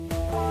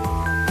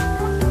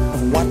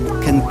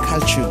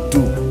culture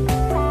do?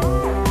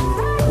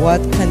 What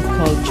can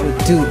culture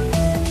do?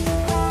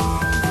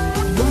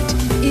 What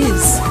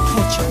is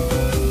culture?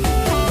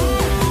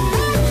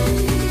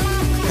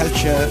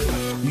 Culture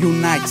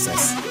unites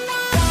us.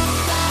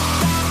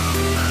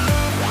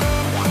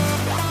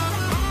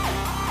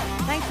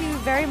 Thank you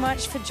very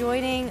much for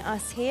joining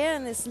us here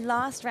in this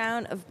last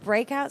round of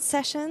breakout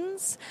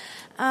sessions.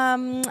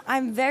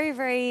 I'm very,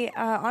 very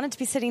honored to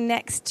be sitting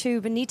next to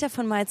Benita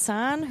von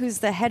Maltzahn, who's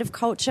the head of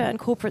culture and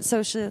corporate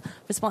social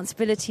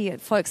responsibility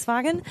at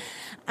Volkswagen,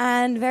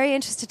 and very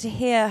interested to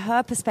hear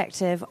her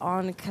perspective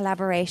on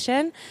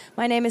collaboration.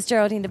 My name is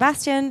Geraldine de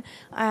Bastian.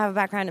 I have a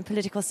background in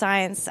political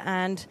science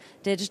and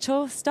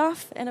digital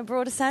stuff in a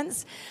broader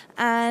sense,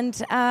 and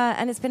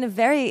it's been a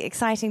very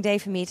exciting day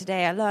for me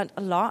today. I learned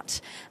a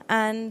lot,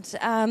 and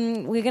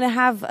we're going to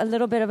have a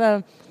little bit of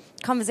a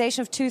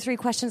conversation of 2-3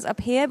 questions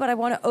up here, but I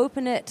want to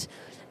open it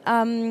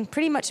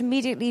pretty much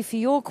immediately for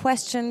your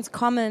questions,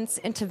 comments,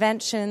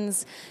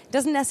 interventions. It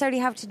doesn't necessarily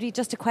have to be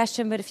just a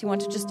question, but if you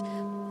want to just...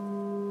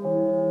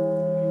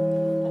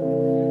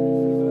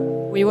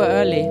 We were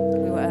early.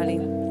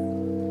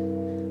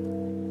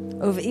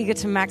 Over eager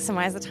to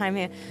maximize the time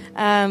here.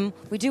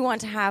 We do want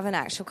to have an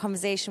actual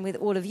conversation with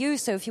all of you,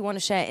 so if you want to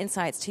share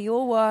insights to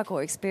your work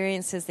or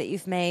experiences that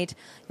you've made,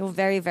 you're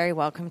very, very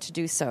welcome to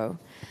do so.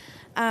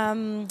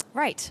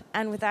 Right,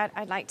 and with that,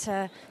 I'd like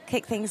to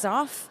kick things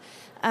off.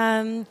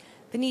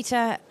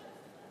 Benita,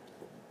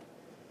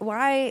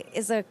 why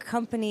is a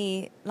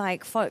company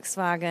like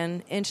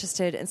Volkswagen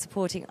interested in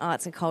supporting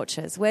arts and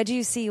cultures? Where do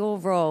you see your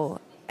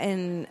role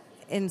in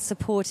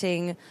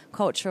supporting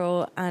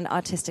cultural and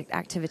artistic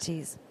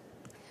activities?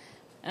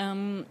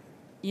 Volkswagen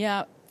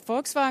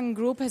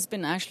Group has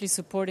been actually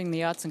supporting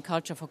the arts and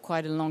culture for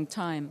quite a long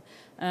time.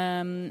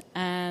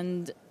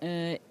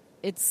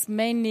 It's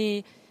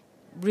mainly...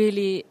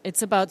 Really,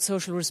 it's about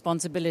social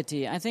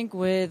responsibility. I think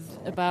with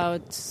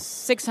about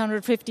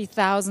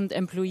 650,000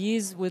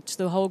 employees, which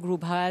the whole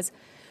group has,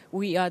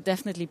 we are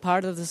definitely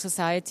part of the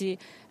society.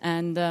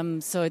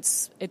 And so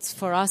it's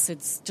for us,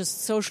 it's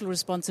just social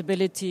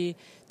responsibility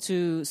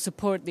to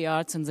support the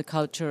arts and the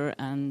culture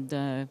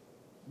and,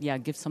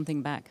 give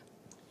something back.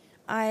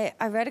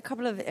 I read a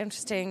couple of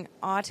interesting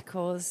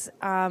articles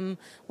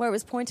where it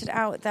was pointed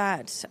out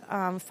that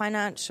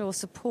financial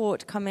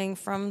support coming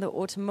from the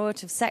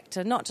automotive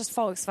sector, not just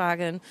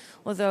Volkswagen,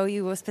 although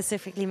you were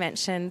specifically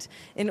mentioned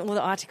in all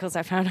the articles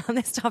I found on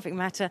this topic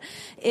matter.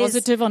 Is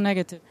positive or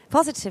negative?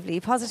 Positively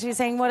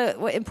saying what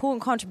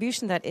important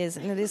contribution that is.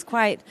 And it is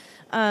quite,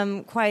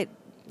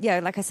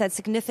 like I said,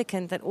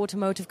 significant that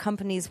automotive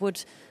companies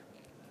would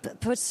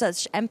put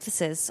such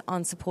emphasis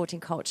on supporting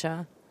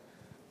culture.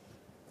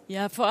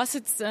 Yeah, for us,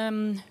 it's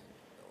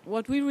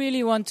what we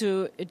really want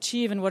to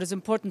achieve and what is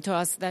important to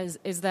us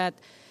is that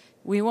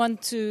we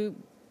want to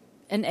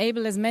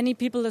enable as many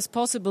people as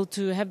possible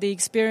to have the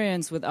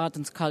experience with art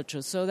and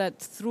culture, so that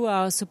through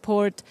our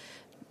support,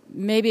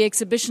 maybe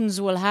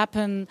exhibitions will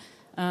happen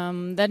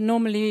that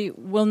normally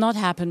will not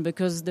happen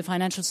because the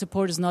financial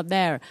support is not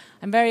there.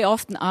 I'm very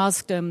often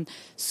asked,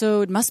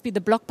 so it must be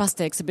the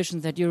blockbuster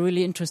exhibitions that you're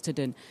really interested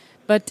in.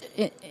 But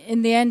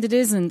in the end, it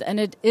isn't. And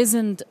it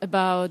isn't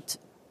about...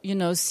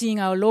 seeing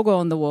our logo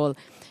on the wall.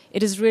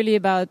 It is really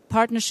about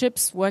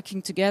partnerships,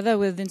 working together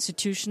with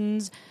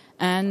institutions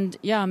and,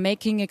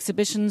 making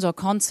exhibitions or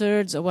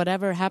concerts or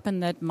whatever happen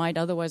that might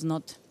otherwise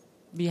not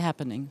be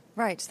happening.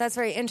 Right, that's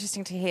very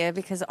interesting to hear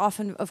because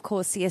often, of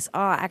course,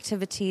 CSR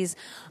activities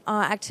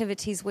are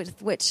activities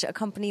with which a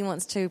company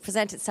wants to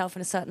present itself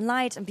in a certain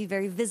light and be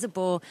very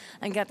visible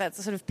and get that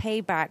sort of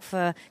payback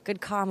for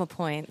good karma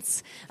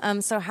points.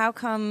 So how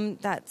come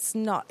that's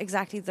not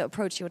exactly the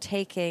approach you're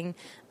taking?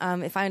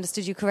 If I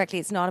understood you correctly,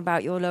 it's not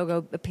about your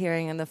logo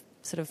appearing in the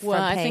sort of front page.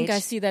 Well, I think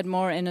I see that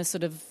more in a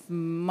sort of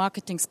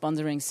marketing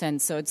sponsoring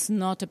sense. So it's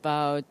not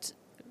about...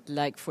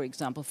 like, for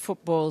example,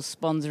 football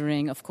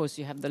sponsoring. Of course,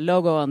 you have the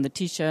logo on the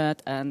T-shirt,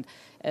 and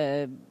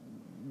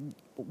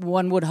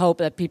one would hope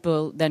that people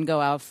then go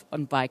out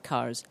and buy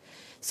cars.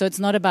 So it's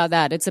not about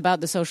that. It's about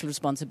the social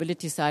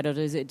responsibility side of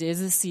it. It is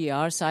a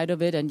CR side of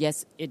it, and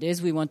yes, it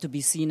is. We want to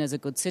be seen as a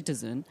good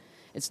citizen.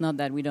 It's not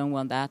that we don't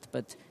want that,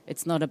 but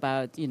it's not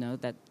about,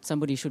 that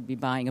somebody should be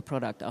buying a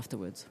product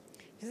afterwards.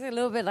 It's a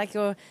little bit like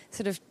you're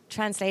sort of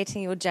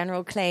translating your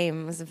general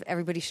claims of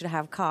everybody should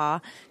have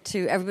car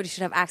to everybody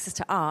should have access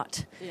to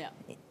art. Yeah.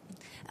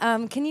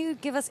 Can you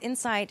give us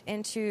insight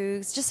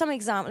into just some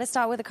examples? Let's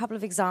start with a couple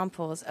of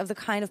examples of the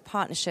kind of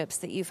partnerships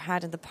that you've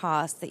had in the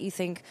past that you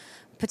think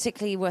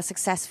particularly were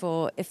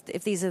successful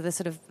if these are the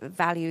sort of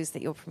values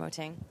that you're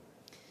promoting.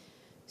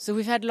 So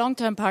we've had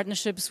long-term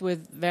partnerships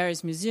with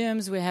various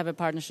museums. We have a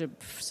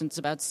partnership since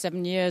about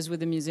 7 years with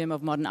the Museum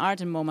of Modern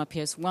Art in MoMA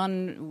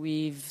PS1.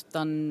 We've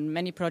done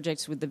many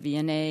projects with the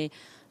V&A,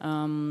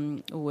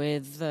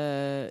 with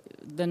the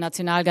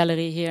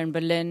Nationalgalerie here in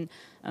Berlin,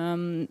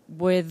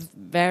 with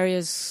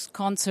various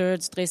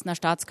concerts, Dresdner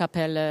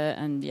Staatskapelle,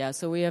 and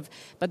so we have.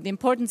 But the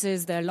importance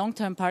is they're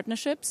long-term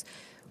partnerships.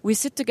 We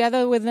sit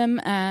together with them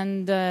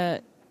and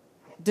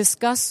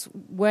discuss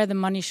where the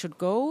money should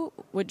go,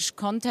 which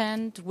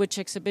content, which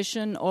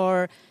exhibition,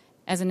 or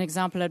as an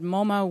example at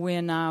MoMA,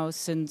 we're now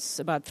since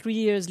about 3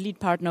 years lead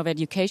partner of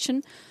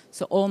education.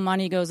 So all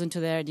money goes into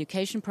their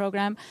education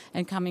program.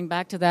 And coming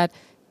back to that,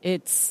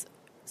 it's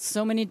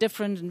so many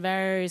different and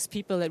various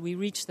people that we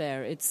reach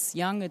there. It's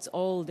young, it's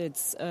old,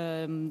 it's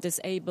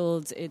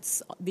disabled,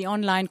 it's the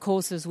online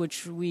courses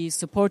which we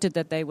supported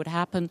that they would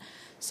happen.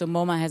 So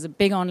MoMA has a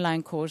big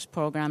online course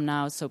program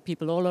now, so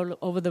people all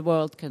over the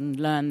world can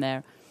learn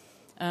there.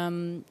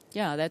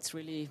 That's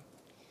really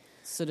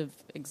sort of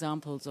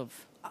examples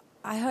of...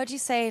 I heard you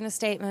say in a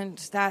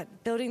statement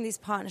that building these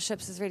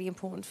partnerships is really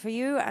important for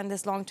you and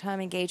this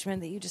long-term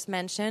engagement that you just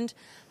mentioned.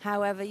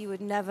 However, you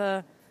would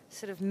never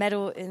sort of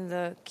meddle in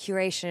the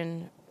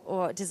curation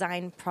or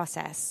design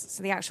process.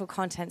 So the actual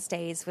content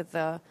stays with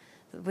the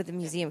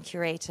museum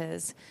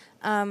curators.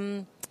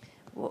 Well,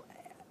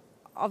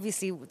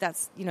 obviously,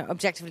 that's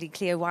objectively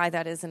clear why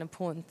that is an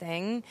important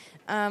thing.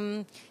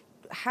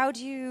 How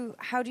do you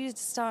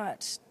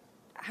start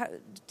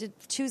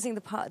choosing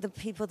the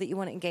people that you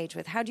want to engage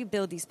with? How do you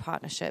build these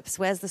partnerships?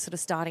 Where's the sort of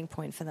starting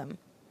point for them?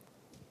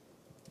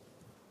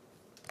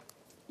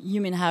 You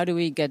mean how do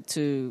we get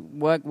to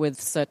work with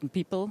certain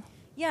people?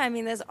 Yeah, I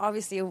mean, there's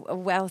obviously a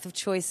wealth of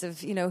choice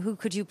of, who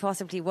could you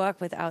possibly work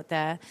with out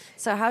there.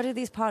 So how do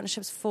these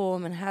partnerships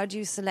form and how do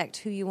you select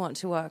who you want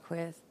to work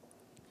with?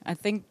 I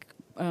think,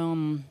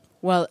 a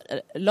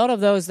lot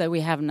of those that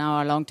we have now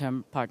are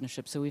long-term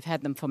partnerships, so we've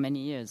had them for many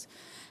years.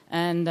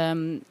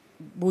 And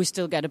we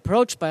still get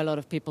approached by a lot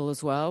of people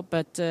as well,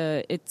 but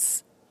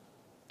it's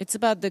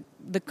about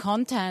the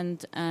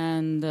content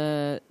and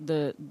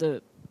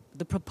the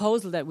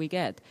proposal that we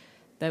get,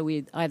 that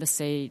we either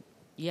say,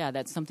 yeah,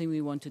 that's something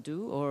we want to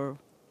do,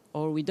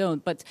 or we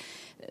don't. But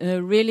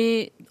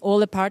really, all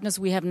the partners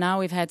we have now,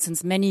 we've had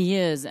since many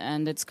years,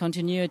 and it's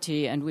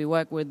continuity, and we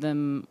work with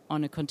them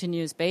on a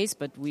continuous base,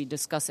 but we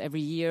discuss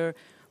every year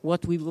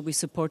what we will be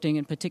supporting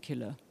in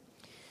particular.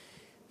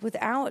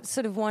 Without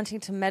sort of wanting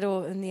to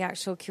meddle in the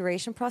actual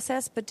curation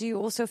process, but do you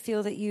also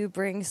feel that you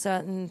bring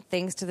certain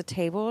things to the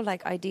table,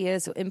 like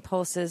ideas or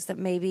impulses that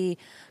maybe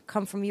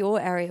come from your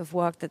area of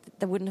work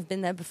that wouldn't have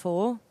been there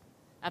before?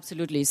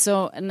 Absolutely.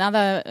 So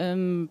another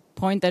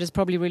point that is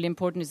probably really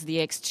important is the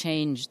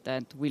exchange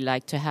that we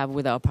like to have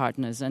with our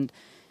partners. And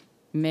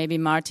maybe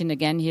Martin,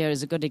 again, here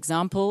is a good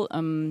example.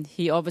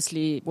 He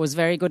obviously was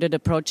very good at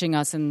approaching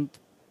us and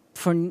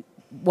for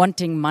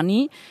wanting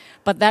money,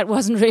 but that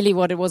wasn't really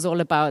what it was all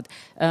about.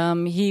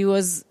 He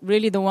was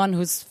really the one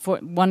who's, for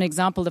one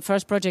example, the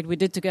first project we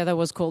did together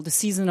was called The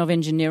Season of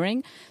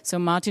Engineering. So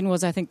Martin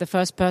was, I think, the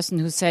first person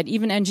who said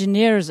even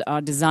engineers are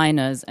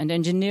designers and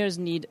engineers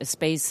need a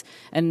space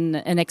and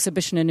an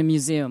exhibition in a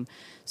museum.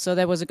 So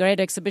there was a great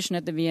exhibition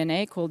at the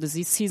V&A called The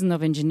Season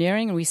of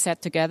Engineering, and we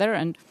sat together,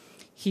 and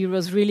he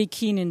was really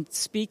keen in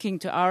speaking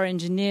to our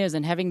engineers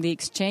and having the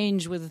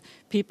exchange with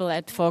people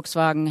at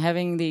Volkswagen,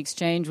 having the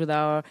exchange with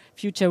our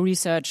future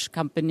research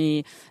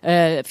company,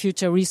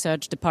 future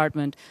research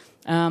department.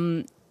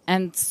 And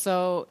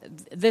so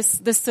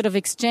this sort of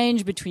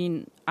exchange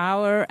between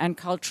our and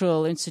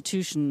cultural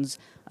institutions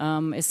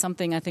is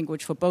something I think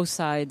which for both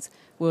sides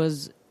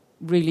was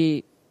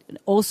really,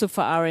 also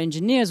for our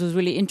engineers, was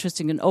really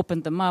interesting and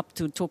opened them up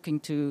to talking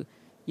to,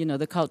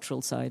 the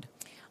cultural side.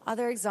 Are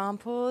there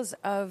examples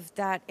of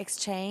that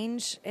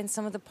exchange in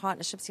some of the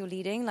partnerships you're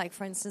leading, like,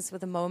 for instance,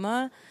 with the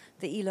MoMA,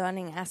 the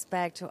e-learning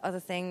aspect, or other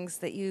things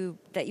that you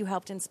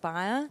helped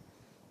inspire?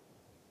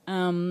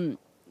 V&A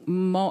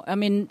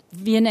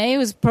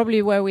was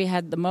probably where we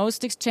had the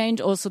most exchange.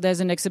 Also, there's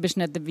an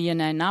exhibition at the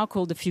V&A now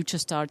called The Future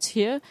Starts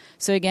Here.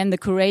 So again, the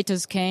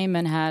curators came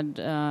and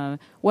had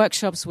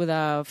workshops with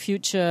our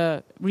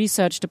future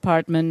research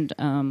department.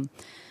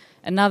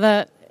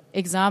 Another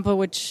example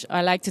which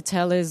I like to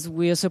tell is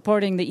we are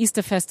supporting the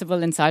Easter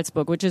Festival in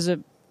Salzburg, which is a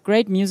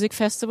great music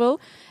festival,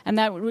 and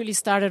that really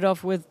started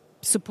off with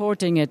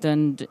supporting it,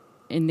 and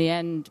in the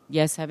end,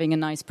 yes, having a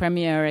nice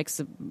premiere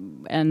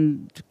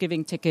and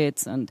giving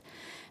tickets, and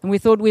we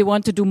thought we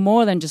want to do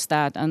more than just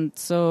that. And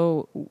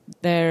so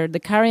the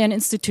Karajan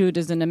Institute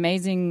is an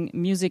amazing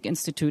music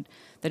institute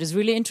that is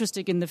really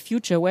interested in the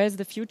future. Where's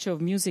the future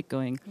of music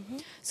going? Mm-hmm.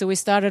 So we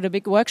started a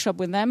big workshop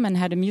with them and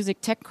had a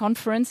music tech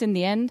conference in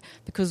the end,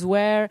 because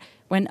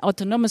when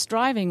autonomous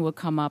driving will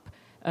come up,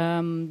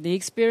 the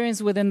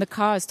experience within the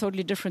car is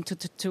totally different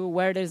to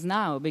where it is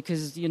now,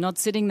 because you're not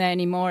sitting there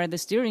anymore at the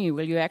steering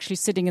wheel. You're actually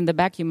sitting in the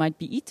back. You might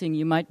be eating,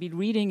 you might be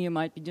reading, you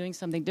might be doing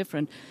something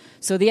different.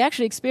 So the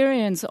actual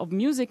experience of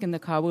music in the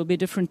car will be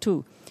different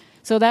too.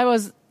 So that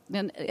was,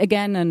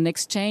 again, an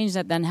exchange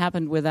that then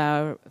happened with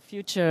our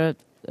future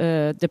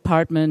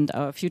department,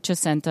 our future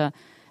center,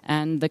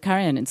 and the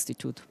Karajan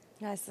Institute.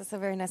 Yes, that's a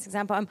very nice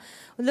example. I'm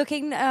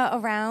looking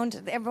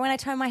around. When I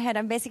turn my head,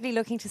 I'm basically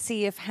looking to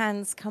see if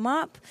hands come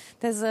up.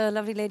 There's a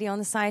lovely lady on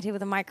the side here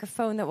with a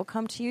microphone that will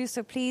come to you.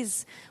 So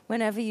please,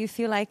 whenever you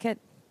feel like it.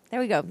 There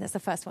we go. That's the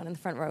first one in the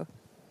front row.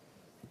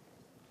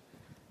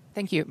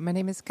 Thank you. My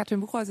name is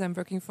Katrin Buchholz. I'm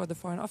working for the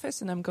Foreign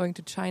Office, and I'm going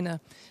to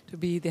China to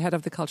be the head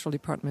of the cultural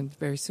department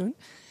very soon.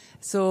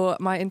 So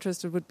my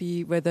interest would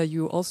be whether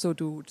you also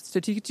do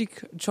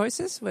strategic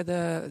choices,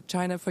 whether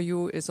China for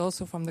you is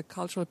also from the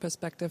cultural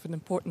perspective an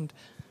important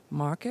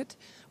market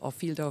or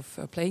field of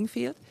playing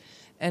field.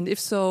 And if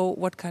so,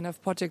 what kind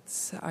of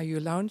projects are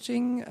you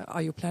launching?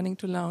 Are you planning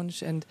to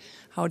launch? And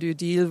how do you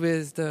deal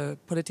with the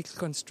political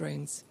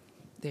constraints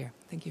there?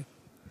 Thank you.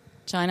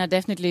 China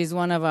definitely is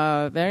one of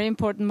our very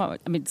important,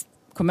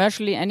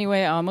 commercially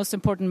anyway, our most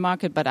important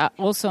market, but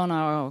also on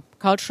our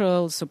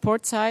cultural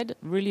support side,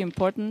 really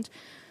important.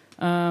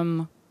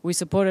 We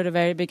supported a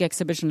very big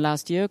exhibition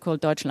last year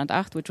called Deutschland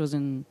 8, which was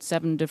in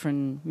 7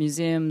 different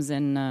museums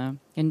in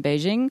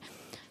Beijing.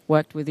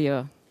 Worked with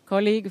your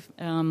colleague.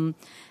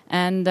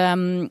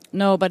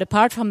 But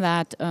apart from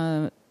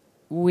that,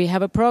 we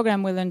have a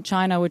program within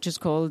China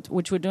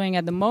which we're doing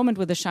at the moment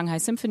with the Shanghai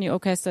Symphony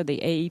Orchestra, the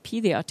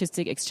AEP, the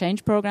Artistic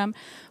Exchange Program,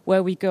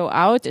 where we go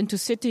out into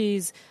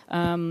cities,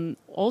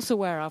 also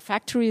where our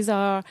factories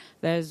are.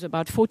 There's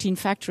about 14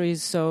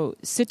 factories, so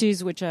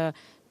cities which are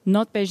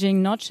not Beijing,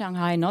 not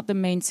Shanghai, not the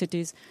main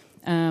cities,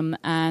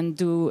 and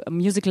do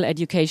musical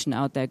education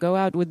out there. Go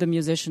out with the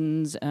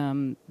musicians.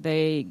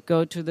 They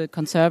go to the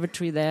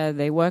conservatory there.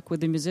 They work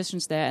with the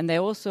musicians there, and they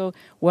also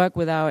work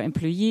with our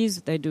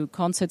employees. They do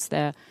concerts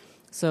there.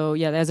 So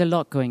yeah, there's a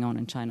lot going on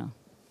in China.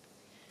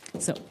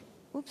 So,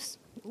 oops.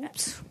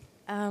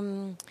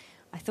 I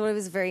thought it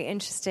was a very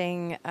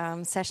interesting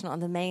session on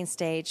the main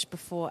stage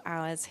before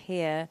ours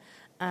here,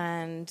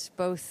 and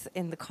both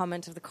in the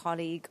comment of the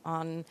colleague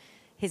on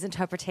his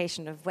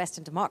interpretation of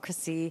Western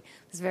democracy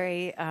was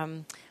very,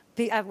 I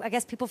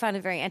guess people found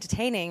it very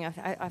entertaining.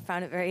 I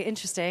found it very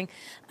interesting,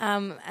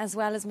 as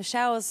well as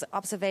Michelle's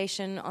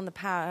observation on the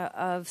power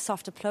of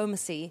soft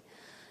diplomacy.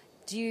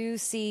 Do you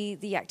see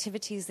the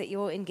activities that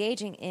you're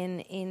engaging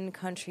in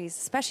countries,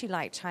 especially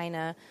like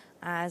China,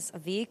 as a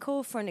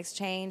vehicle for an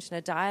exchange and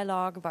a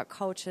dialogue about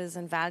cultures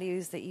and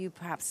values that you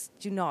perhaps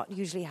do not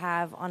usually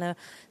have on a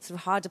sort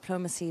of hard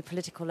diplomacy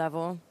political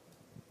level?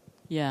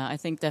 Yeah, I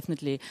think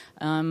definitely.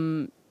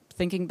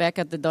 Thinking back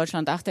at the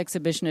Deutschland 8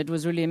 exhibition, it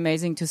was really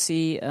amazing to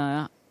see,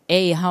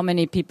 how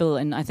many people,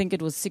 and I think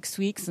it was 6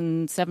 weeks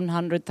and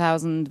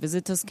 700,000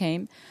 visitors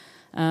came,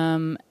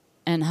 and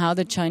how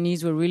the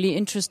Chinese were really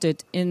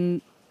interested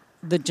in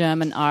the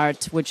German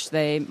art, which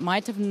they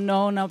might have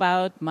known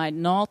about, might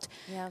not.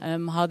 Yeah.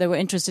 How they were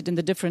interested in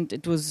different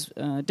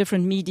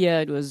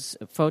media. It was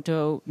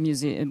photo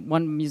museum.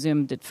 One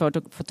museum did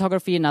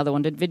photography, another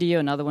one did video,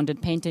 another one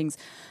did paintings,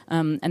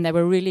 and they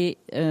were really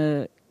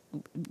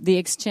the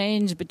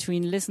exchange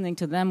between listening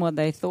to them, what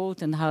they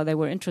thought, and how they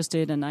were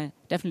interested. And I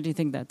definitely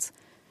think that's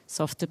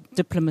soft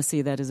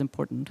diplomacy that is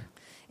important.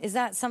 Is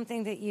that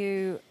something that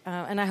you,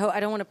 and I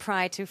don't want to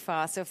pry too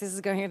far, so if this is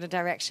going in a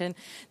direction,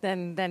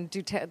 then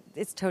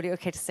it's totally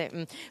okay to say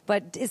it.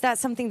 But is that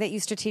something that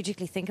you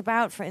strategically think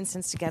about, for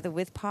instance, together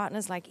with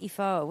partners like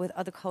IFA or with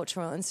other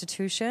cultural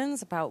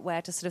institutions, about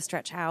where to sort of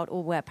stretch out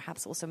or where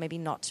perhaps also maybe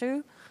not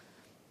to?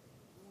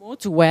 More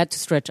to where to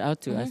stretch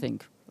out to, I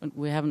think.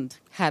 We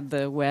haven't had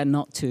the where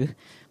not to,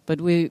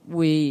 but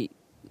we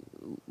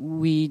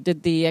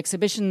did the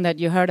exhibition that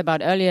you heard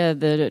about earlier,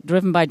 the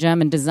Driven by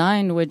German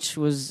Design, which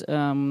was,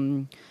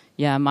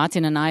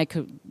 Martin and I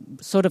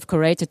sort of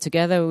curated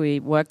together. We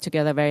worked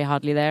together very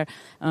hardly there.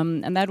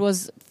 And that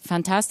was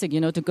fantastic,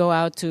 to go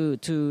out to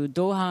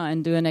Doha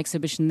and do an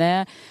exhibition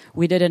there.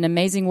 We did an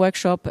amazing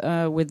workshop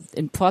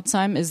in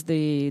Pforzheim, is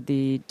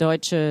the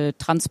Deutsche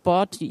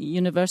Transport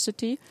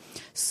University.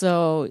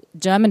 So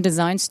German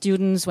design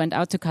students went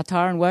out to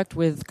Qatar and worked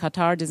with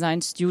Qatar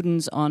design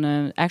students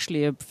on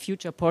actually a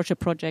future Porsche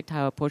project,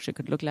 how a Porsche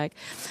could look like.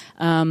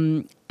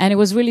 And it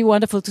was really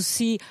wonderful to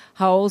see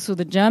how also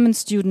the German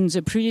students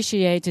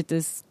appreciated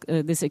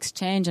this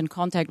exchange and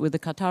contact with the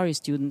Qatari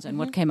students and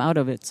what came out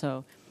of it.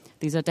 So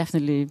these are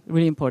definitely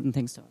really important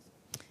things to us.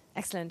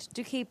 Excellent.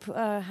 Do keep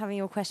having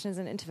your questions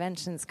and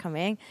interventions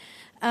coming.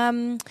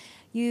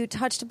 You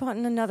touched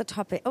upon another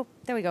topic. Oh,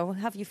 there we go. We'll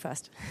have you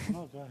first.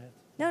 Oh, go ahead.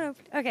 No.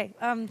 Okay.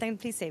 Then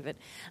please save it.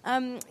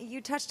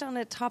 You touched on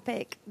a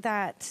topic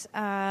that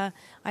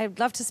I'd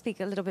love to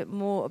speak a little bit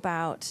more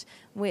about,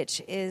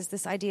 which is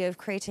this idea of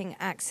creating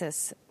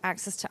access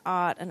to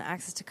art and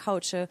access to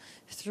culture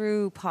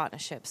through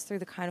partnerships, through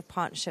the kind of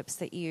partnerships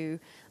that you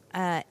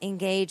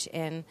engage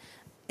in.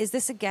 Is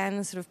this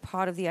again sort of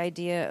part of the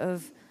idea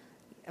of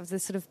the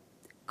sort of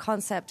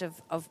concept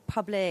of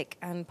public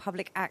and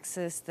public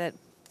access that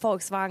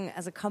Volkswagen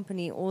as a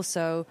company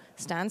also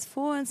stands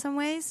for in some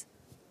ways?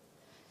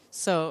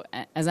 So,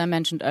 as I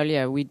mentioned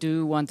earlier, we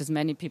do want as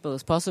many people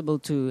as possible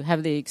to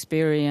have the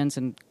experience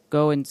and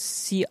go and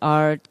see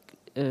art,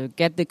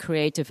 get the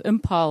creative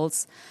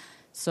impulse.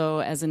 So,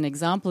 as an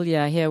example,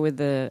 here with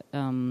the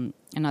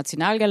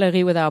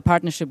Nationalgalerie, with our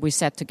partnership, we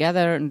sat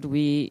together and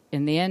we,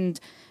 in the end,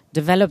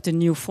 developed a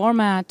new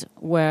format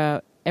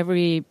where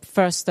every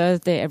first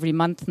Thursday, every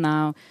month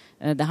now,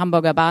 the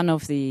Hamburger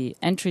Bahnhof, the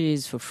entry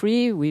is for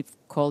free. We've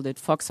called it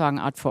Volkswagen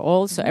Art for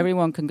All, so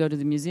everyone can go to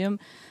the museum,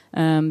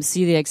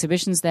 see the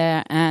exhibitions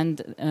there,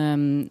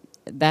 and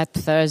that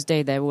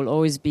Thursday there will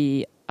always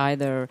be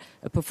either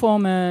a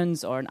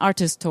performance or an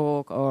artist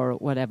talk or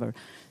whatever.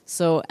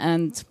 So,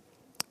 and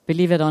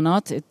believe it or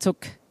not, it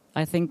took,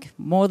 I think,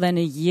 more than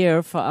a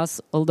year for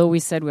us, although we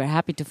said we're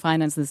happy to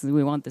finance this and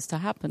we want this to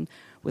happen,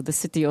 with the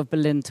city of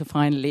Berlin to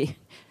finally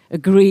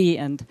agree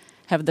and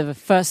have the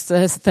first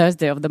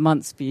Thursday of the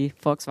month be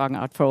Volkswagen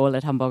Art for All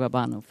at Hamburger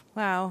Bahnhof.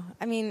 Wow.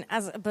 I mean,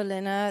 as a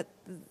Berliner,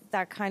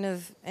 that kind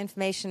of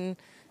information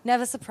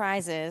never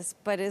surprises,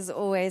 but is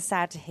always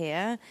sad to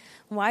hear.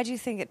 Why do you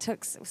think it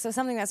took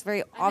something that's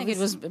very obvious?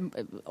 I think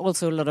it was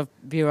also a lot of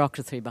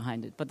bureaucracy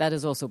behind it, but that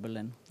is also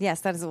Berlin. Yes,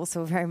 that is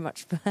also very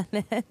much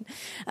Berlin.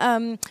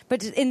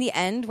 But in the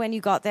end, when you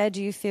got there,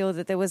 do you feel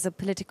that there was a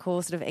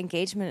political sort of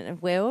engagement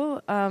and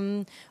will,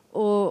 and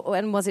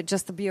was it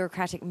just the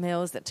bureaucratic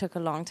mills that took a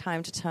long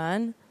time to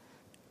turn?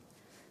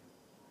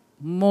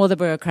 More the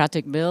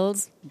bureaucratic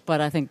bills,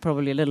 but I think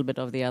probably a little bit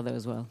of the other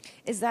as well.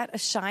 Is that a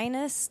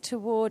shyness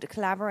toward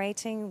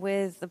collaborating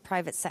with the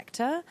private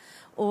sector,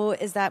 or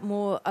is that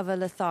more of a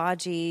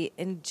lethargy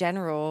in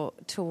general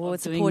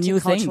towards supporting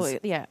cultural?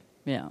 Things.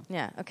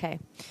 Yeah. Okay.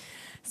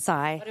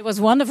 Sigh. But it was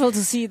wonderful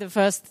to see the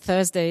first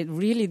Thursday.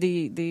 Really,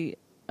 the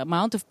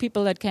amount of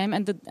people that came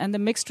and the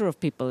mixture of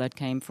people that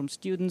came, from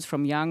students,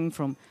 from young,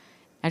 from.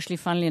 Actually,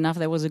 funnily enough,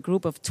 there was a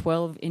group of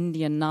 12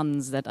 Indian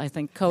nuns that I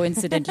think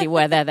coincidentally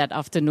were there that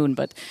afternoon,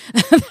 but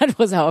that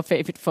was our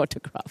favorite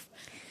photograph.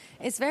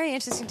 It's very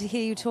interesting to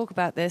hear you talk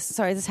about this.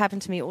 Sorry, this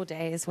happened to me all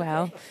day as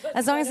well.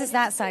 As long as it's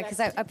that side, because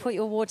I put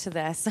your water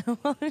there. So,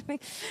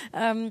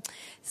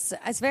 so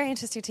it's very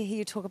interesting to hear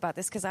you talk about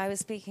this, because I was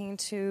speaking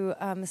to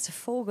Mr.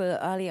 Vogel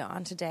earlier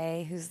on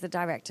today, who's the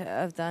director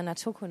of the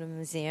Naturkunde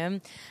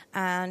Museum,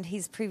 and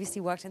he's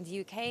previously worked in the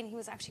UK, and he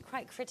was actually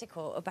quite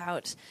critical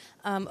about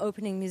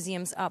opening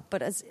museums up.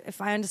 But if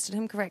I understood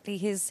him correctly,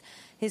 his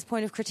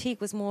point of critique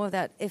was more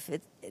that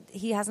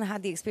he hasn't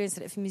had the experience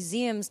that if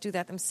museums do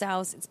that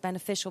themselves, it's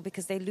beneficial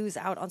because they lose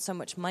out on so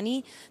much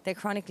money. They're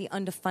chronically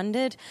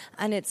underfunded,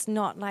 and it's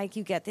not like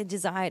you get the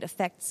desired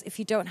effects if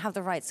you don't have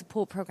the right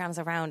support programs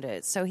around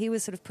it. So he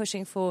was sort of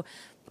pushing for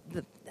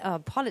the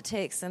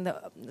politics and the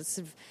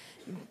sort of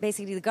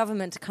basically the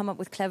government to come up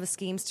with clever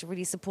schemes to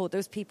really support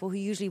those people who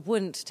usually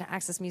wouldn't to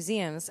access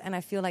museums. And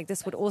I feel like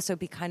this would also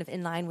be kind of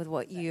in line with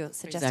what you're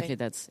suggesting.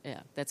 Exactly,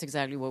 that's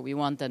exactly what we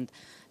want. And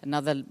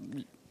another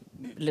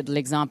little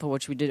example,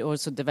 which we did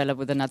also develop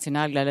with the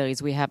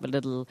Nationalgaleries, we have a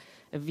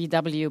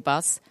VW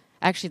bus.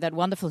 Actually, that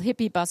wonderful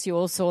hippie bus you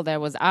all saw there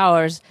was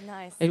ours.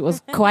 Nice. It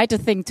was quite a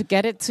thing to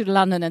get it to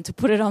London and to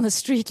put it on the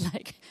street.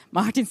 Like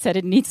Martin said,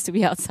 it needs to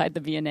be outside the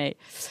V&A.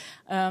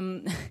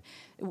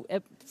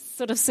 A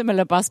sort of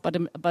similar bus, but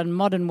a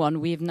modern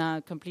one. We've now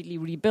completely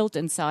rebuilt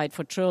inside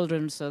for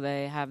children, so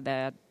they have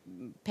their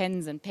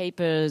pens and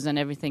papers and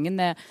everything in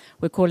there.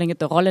 We're calling it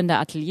the Rollende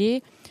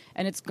Atelier,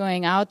 and it's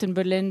going out in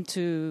Berlin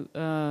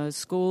to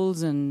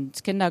schools and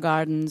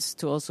kindergartens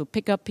to also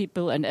pick up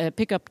people and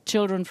pick up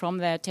children from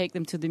there, take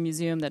them to the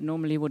museum that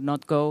normally would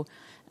not go,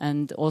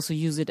 and also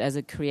use it as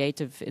a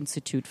creative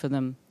institute for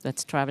them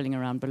that's traveling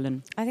around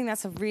Berlin. I think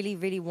that's a really,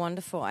 really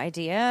wonderful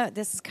idea.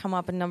 This has come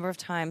up a number of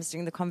times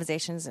during the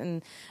conversations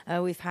and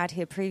we've had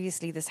here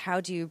previously, this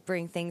how do you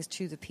bring things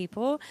to the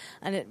people?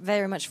 And it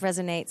very much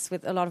resonates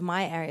with a lot of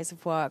my areas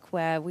of work,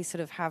 where we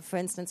sort of have, for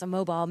instance, a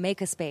mobile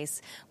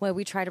makerspace where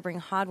we try to bring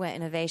hardware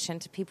innovation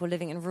to people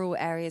living in rural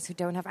areas who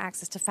don't have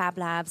access to fab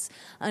labs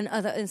and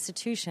other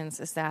institutions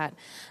as that.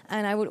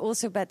 And I would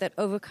also bet that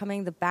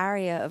overcoming the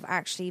barrier of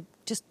actually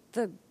just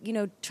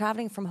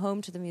traveling from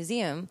home to the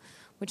museum,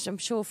 which I'm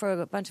sure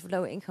for a bunch of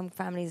lower-income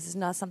families is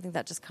not something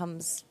that just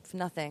comes for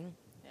nothing.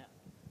 Yeah.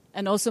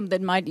 And also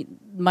that might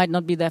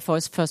not be their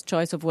first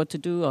choice of what to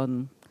do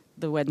on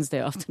the Wednesday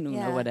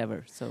afternoon or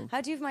whatever. So how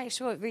do you make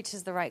sure it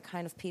reaches the right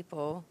kind of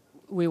people?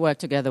 We work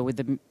together with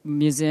the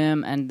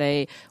museum, and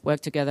they work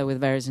together with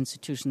various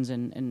institutions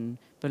in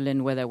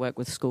Berlin, where they work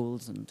with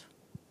schools.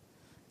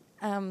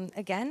 And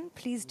again,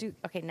 please do.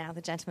 Okay, now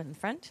the gentleman in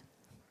front.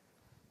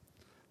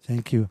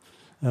 Thank you.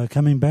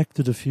 Coming back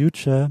to the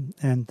future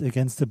and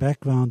against the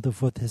background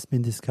of what has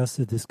been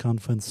discussed at this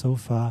conference so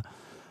far,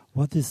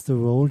 what is the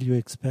role you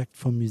expect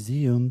from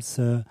museums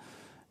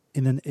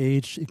in an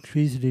age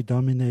increasingly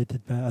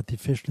dominated by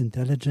artificial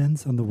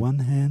intelligence on the one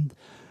hand,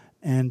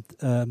 and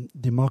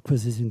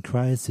democracies in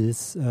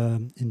crisis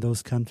in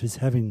those countries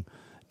having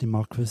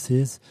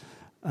democracies?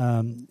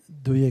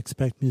 Do you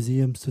expect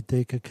museums to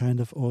take a kind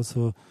of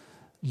also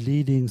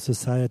leading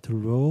societal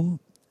role?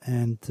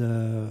 And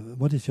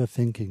what is your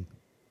thinking?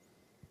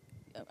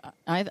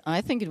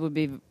 I think it would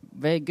be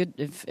very good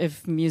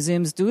if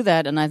museums do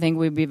that, and I think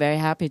we'd be very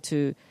happy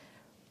to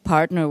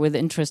partner with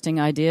interesting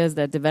ideas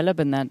that develop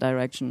in that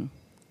direction.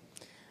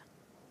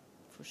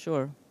 For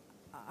sure.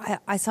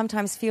 I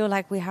sometimes feel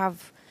like we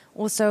have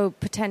also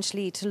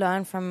potentially to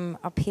learn from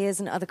our peers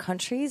in other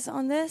countries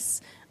on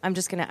this. I'm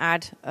just going to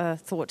add a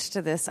thought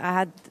to this. I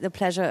had the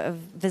pleasure of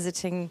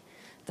visiting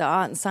the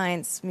Art and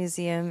Science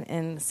Museum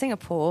in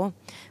Singapore,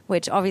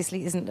 which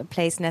obviously isn't a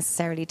place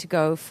necessarily to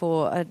go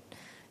for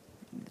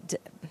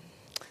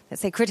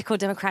let's say, critical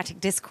democratic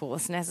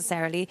discourse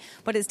necessarily,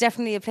 but it's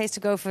definitely a place to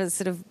go for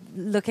sort of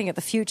looking at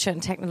the future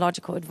and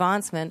technological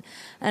advancement.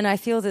 And I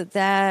feel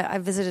that I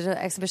visited an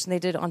exhibition they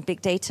did on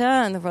big data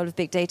and the role of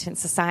big data in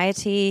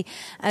society,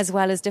 as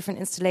well as different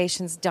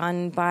installations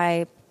done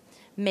by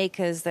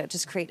makers that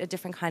just create a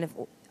different kind of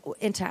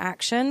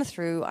interaction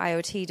through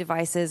IoT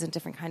devices and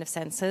different kind of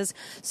sensors.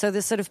 So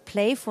this sort of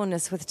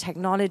playfulness with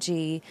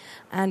technology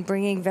and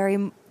bringing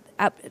very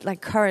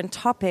current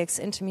topics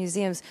into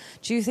museums.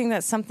 Do you think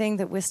that's something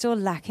that we're still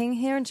lacking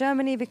here in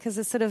Germany because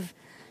it's sort of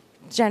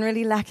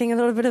generally lacking a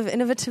little bit of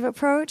innovative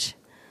approach?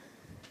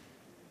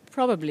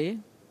 Probably.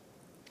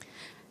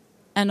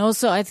 And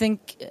also I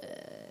think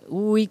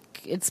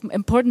it's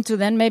important to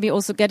then maybe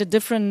also get a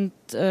different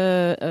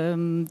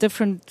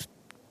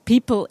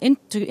people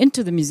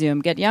into the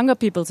museum, get younger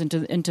people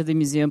into the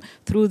museum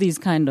through these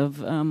kind of,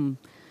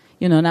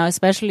 now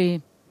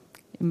especially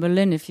in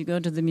Berlin, if you go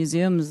to the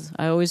museums,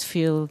 I always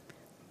feel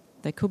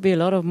there could be a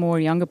lot of more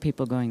younger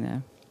people going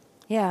there.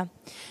 Yeah.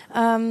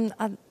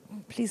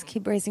 Please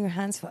keep raising your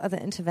hands for other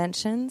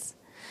interventions.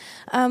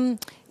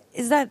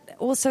 Is that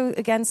also,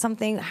 again,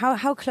 something,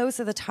 how close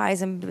are the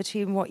ties in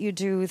between what you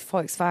do with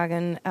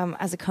Volkswagen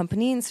as a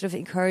company and sort of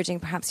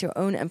encouraging perhaps your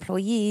own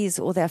employees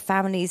or their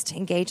families to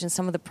engage in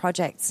some of the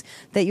projects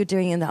that you're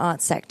doing in the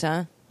arts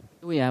sector?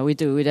 Yeah, we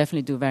do. We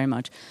definitely do very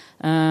much.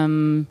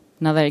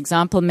 Another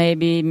example,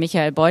 maybe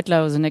Michael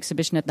Beutler was an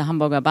exhibition at the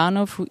Hamburger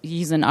Bahnhof.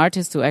 He's an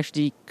artist who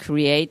actually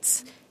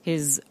creates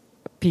his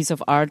piece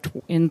of art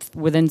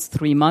within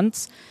 3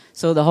 months.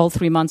 So the whole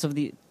 3 months of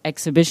the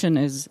exhibition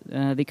is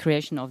the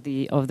creation of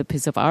the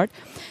piece of art.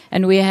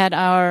 And we had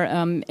our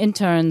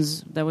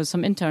interns. There was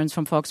some interns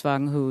from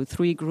Volkswagen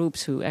 3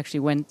 groups who actually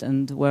went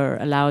and were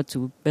allowed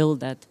to build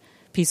that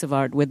piece of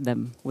art with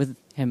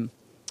him.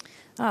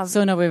 Oh.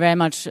 So now we very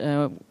much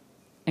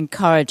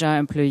encourage our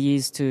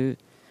employees to,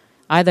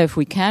 either if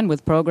we can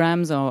with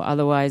programs or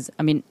otherwise,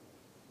 I mean,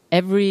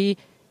 every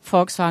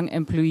Volkswagen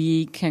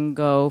employee can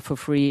go for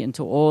free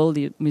into all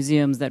the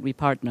museums that we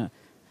partner.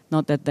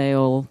 Not that they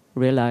all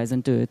realize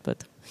and do it,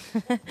 but...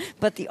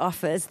 But the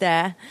offer is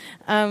there,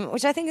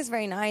 which I think is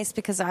very nice,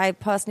 because I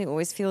personally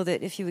always feel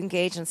that if you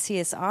engage in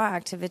CSR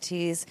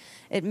activities,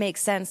 it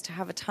makes sense to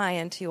have a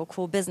tie-in to your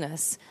core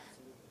business.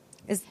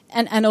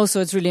 And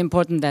also it's really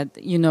important that,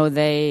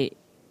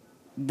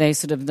 they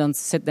sort of don't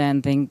sit there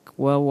and think,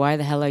 well, why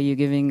the hell are you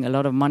giving a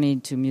lot of money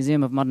to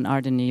Museum of Modern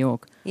Art in New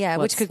York? Yeah,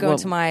 which could go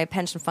into my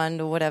pension fund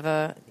or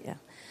whatever. Yeah.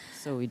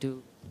 So we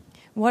do.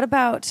 What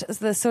about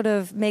the sort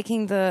of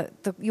making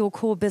your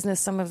core business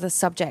some of the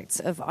subjects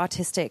of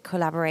artistic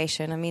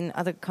collaboration? I mean,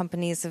 other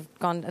companies have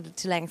gone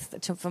to length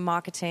for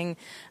marketing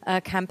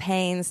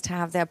campaigns to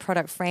have their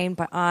product framed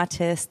by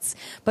artists,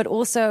 but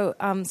also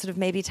sort of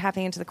maybe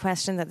tapping into the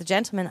question that the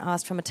gentleman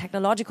asked from a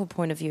technological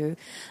point of view,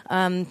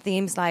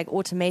 themes like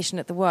automation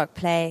at the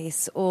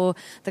workplace or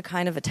the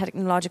kind of a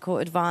technological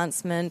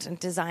advancement and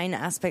design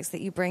aspects that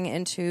you bring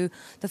into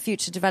the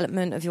future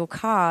development of your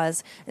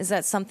cars. Is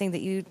that something that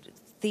you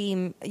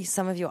theme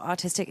some of your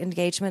artistic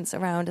engagements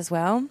around as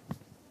well?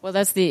 Well,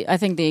 that's I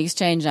think the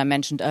exchange I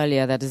mentioned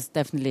earlier that is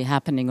definitely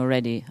happening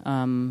already.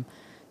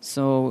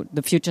 So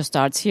the future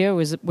starts here,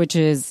 which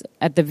is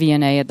at the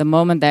V&A. At the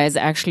moment, there is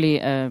actually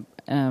a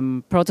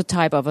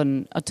prototype of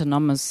an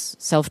autonomous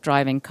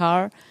self-driving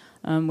car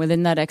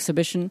within that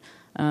exhibition.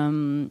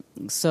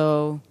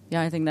 So,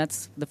 I think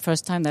that's the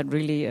first time that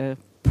really a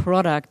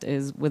product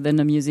is within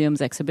a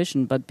museum's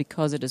exhibition, but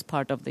because it is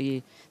part of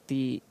the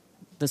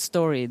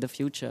story, the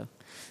future.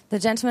 The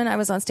gentleman I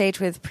was on stage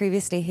with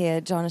previously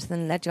here,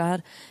 Jonathan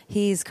Ledgard,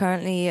 he's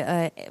currently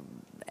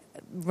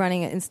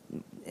running an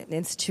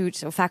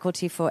institute or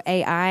faculty for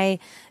AI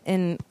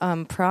in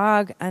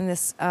Prague, and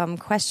this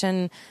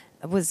question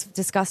was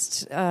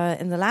discussed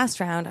in the last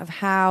round of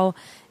how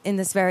in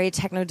this very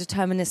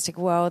techno-deterministic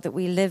world that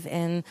we live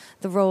in,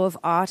 the role of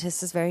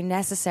artists is very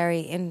necessary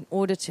in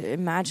order to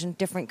imagine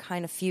different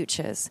kind of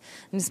futures.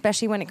 And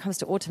especially when it comes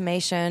to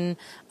automation,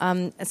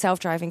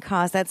 self-driving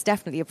cars, that's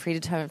definitely a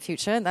predetermined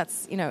future.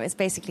 That's, it's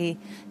basically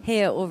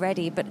here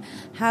already. But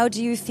how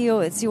do you feel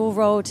it's your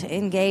role to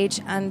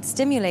engage and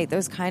stimulate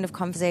those kind of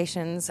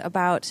conversations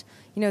about,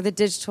 the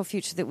digital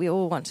future that we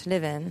all want to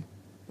live in,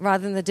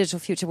 rather than the digital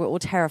future we're all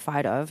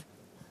terrified of?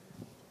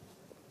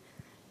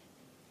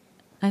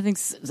 I think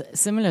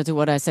similar to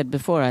what I said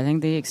before, I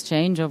think the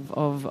exchange of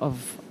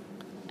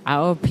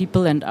our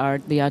people and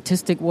the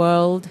artistic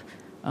world,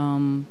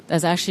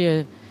 there's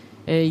actually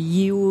a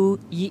EU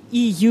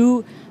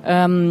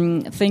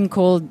thing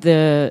called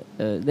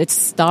it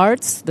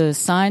starts the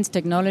science,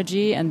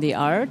 technology and the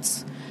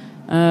arts,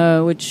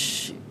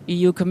 which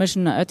EU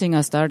Commissioner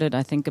Oettinger started,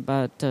 I think,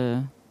 about...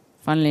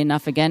 Funnily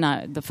enough, again,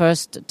 the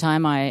first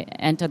time I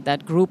entered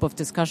that group of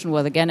discussion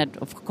was again,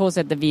 of course,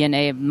 at the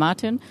V&A of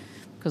Martin,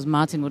 because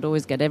Martin would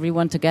always get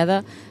everyone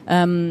together.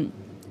 And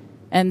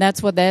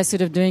that's what they're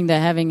sort of doing.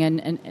 They're having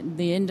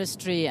the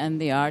industry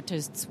and the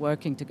artists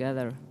working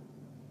together.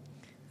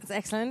 That's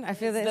excellent. I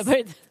feel that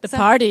the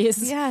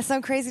parties. Yeah,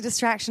 some crazy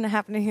distraction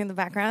happening in the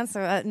background, so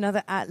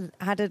another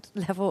added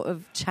level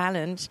of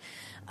challenge.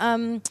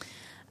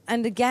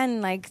 And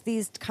again, like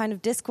these kind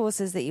of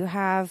discourses that you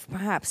have,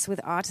 perhaps with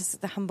artists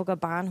at the Hamburger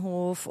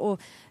Bahnhof, or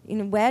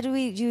where do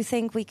you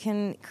think we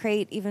can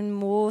create even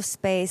more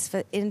space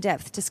for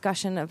in-depth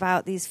discussion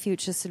about these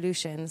future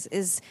solutions?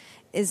 Is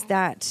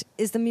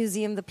the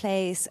museum the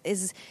place?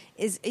 Is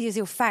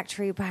your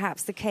factory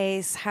perhaps the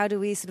case? How do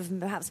we sort of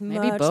perhaps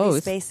merge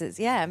these spaces?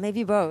 Yeah,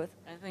 maybe both.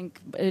 I think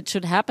it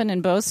should happen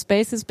in both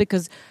spaces,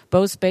 because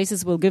both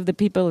spaces will give the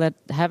people that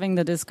having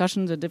the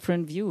discussions a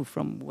different view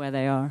from where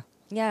they are.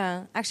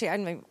 Yeah, actually,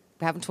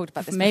 we haven't talked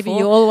about this Maybe before.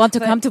 You all want to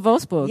come to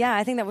Wolfsburg. Yeah,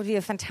 I think that would be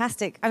a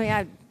fantastic...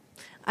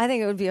 I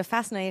think it would be a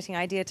fascinating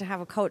idea to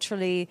have a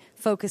culturally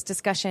focused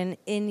discussion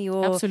in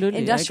your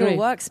industrial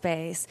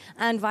workspace,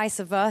 and vice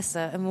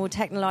versa, a more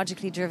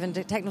technologically driven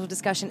technical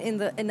discussion in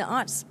the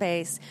art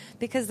space,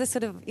 because this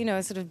sort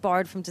of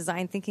borrowed from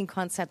design thinking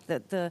concept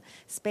that the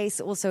space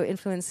also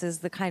influences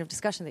the kind of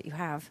discussion that you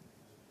have.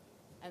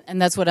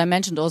 And that's what I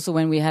mentioned also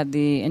when we had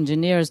the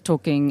engineers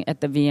talking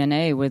at the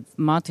VNA with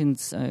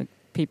Martin's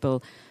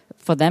people.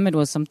 For them it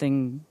was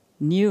something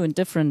new and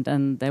different,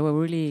 and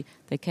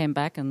they came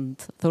back and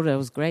thought it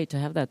was great to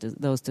have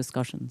those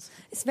discussions.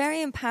 It's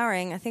very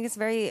empowering. I think it's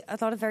a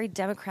lot of very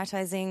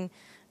democratizing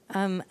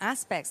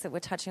aspects that we're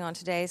touching on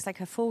today. It's like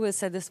Fulgus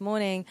said this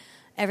morning,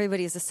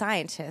 everybody is a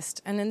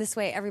scientist, and in this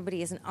way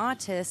everybody is an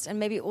artist, and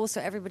maybe also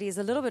everybody is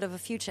a little bit of a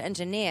future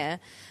engineer,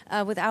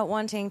 without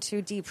wanting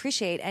to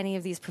depreciate any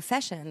of these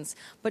professions,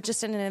 but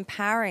just in an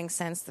empowering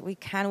sense that we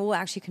can all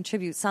actually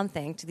contribute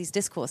something to these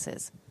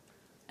discourses.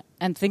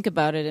 And think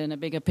about it in a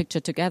bigger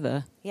picture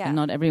together, yeah. And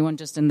not everyone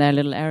just in their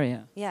little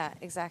area. Yeah,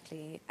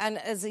 exactly. And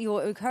as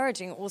you're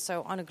encouraging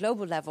also on a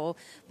global level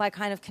by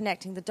kind of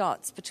connecting the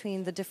dots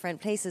between the different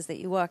places that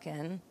you work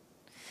in.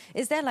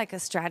 Is there like a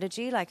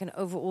strategy, like an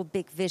overall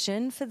big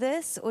vision for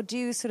this? Or do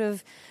you sort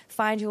of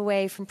find your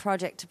way from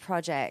project to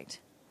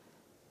project?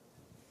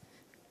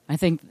 I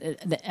think,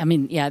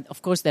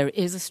 of course there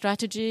is a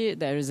strategy.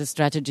 There is a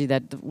strategy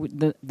that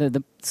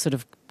the sort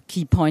of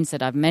key points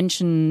that I've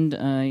mentioned,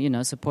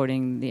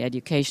 supporting the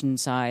education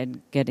side,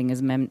 getting as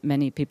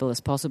many people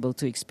as possible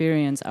to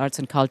experience arts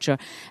and culture,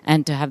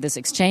 and to have this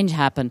exchange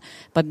happen.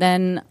 But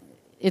then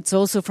it's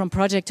also from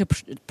project to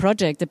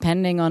project,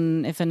 depending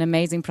on if an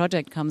amazing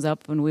project comes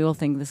up and we all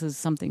think this is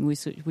something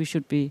we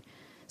should be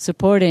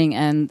supporting,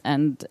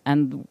 and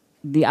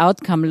the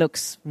outcome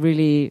looks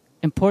really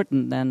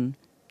important, then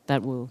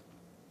that will...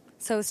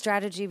 So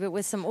strategy, but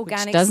with some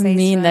organic Which doesn't space,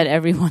 mean right? that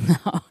everyone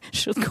now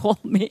should call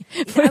me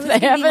if they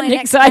have an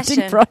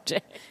exciting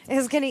project. It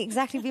was going to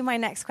exactly be my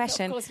next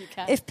question. Of course you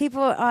can. If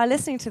people are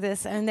listening to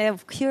this and they're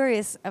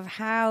curious of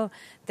how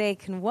they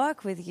can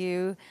work with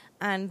you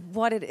and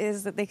what it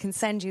is that they can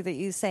send you that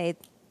you say,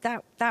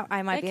 that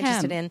I might be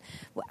interested in.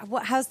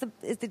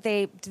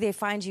 Do they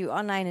find you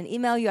online and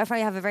email you? I find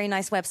you have a very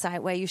nice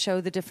website where you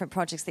show the different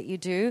projects that you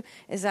do.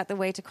 Is that the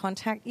way to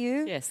contact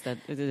you? Yes, it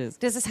is.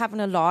 Does this happen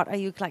a lot? Are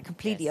you like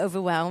completely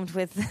overwhelmed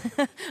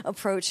with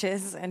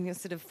approaches and you're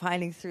sort of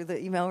filing through the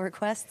email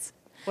requests?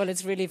 Well,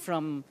 it's really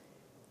from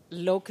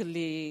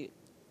locally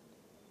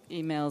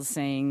emails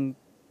saying,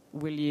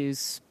 will you...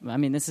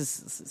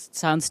 this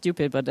sounds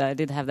stupid, but I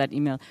did have that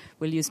email.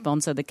 Will you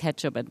sponsor the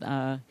ketchup at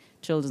our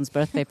children's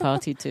birthday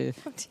party to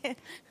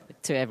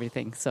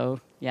everything?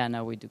 So,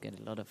 we do get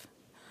a lot of...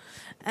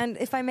 And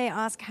if I may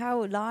ask,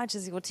 how large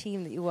is your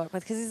team that you work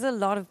with? Because there's a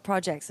lot of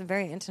projects and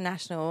very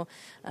international.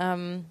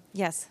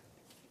 Yes.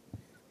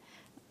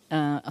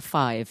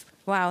 5.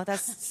 Wow,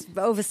 that's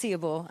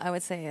overseeable, I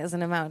would say, as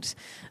an amount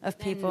of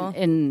people.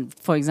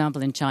 For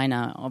example, in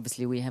China,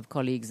 obviously we have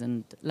colleagues,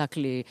 and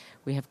luckily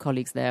we have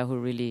colleagues there who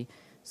really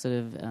sort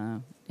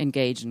of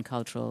engage in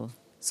cultural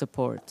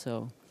support.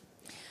 So,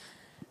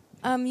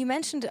 you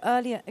mentioned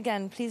earlier,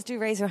 again, please do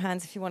raise your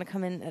hands if you want to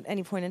come in at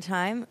any point in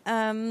time.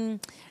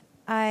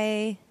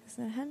 Is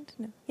there a hand?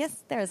 No.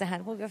 Yes, there is a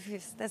hand. We'll go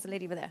first. There's a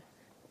lady over there.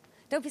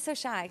 Don't be so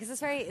shy, because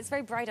it's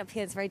very bright up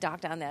here. It's very dark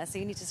down there, so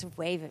you need to sort of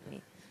wave at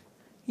me.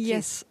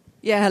 Yes.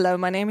 Yeah, hello.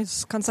 My name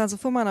is Constanze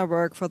Fuhrmann. I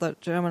work for the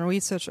German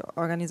research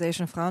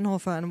organization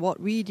Fraunhofer, and what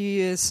we do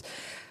is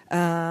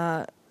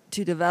to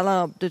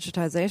develop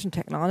digitization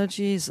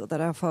technologies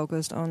that are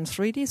focused on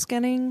 3D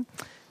scanning.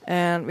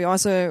 And we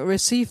also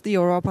received the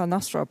Europa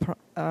Nostra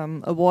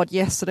award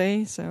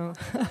yesterday, so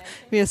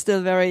we are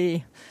still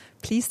very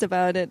pleased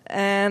about it.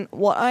 And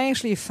what I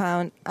actually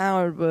found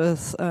out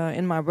with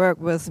in my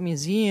work with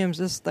museums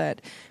is that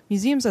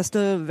museums are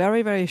still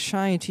very, very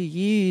shy to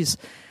use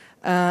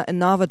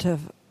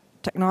innovative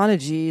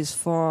technologies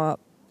for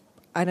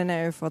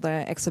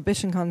their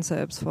exhibition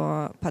concepts,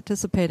 for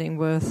participating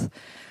with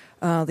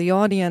the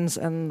audience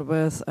and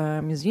with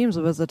museums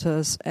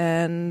visitors.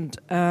 And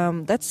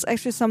that's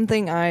actually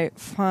something I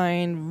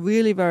find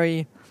really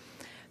very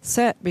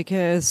sad,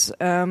 because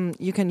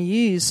you can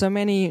use so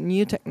many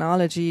new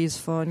technologies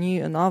for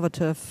new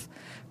innovative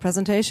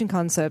presentation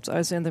concepts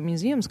also in the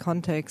museum's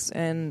context,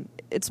 and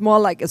it's more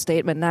like a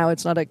statement now.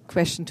 It's not a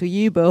question to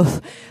you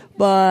both,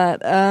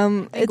 but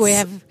I think we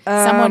have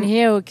someone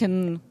here who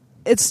can...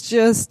 It's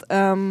just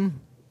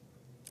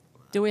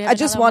Do we have I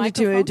just another wanted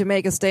microphone? to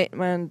make a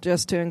statement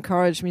just to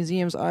encourage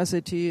museums also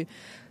to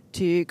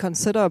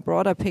consider a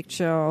broader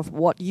picture of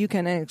what you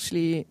can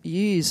actually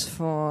use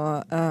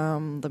for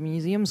the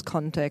museum's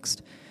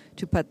context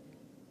to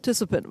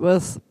participate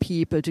with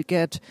people, to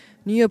get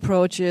new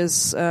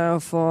approaches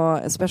for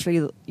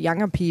especially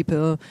younger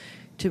people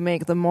to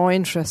make them more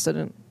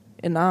interested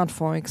in art,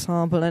 for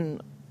example.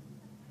 And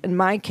in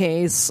my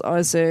case,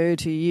 also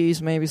to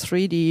use maybe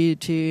 3D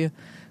to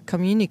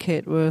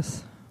communicate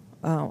with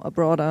a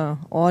broader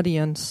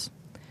audience.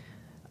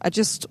 I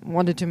just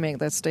wanted to make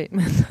that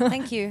statement.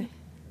 Thank you.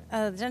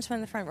 The gentleman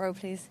in the front row,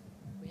 please.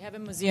 We have a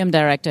museum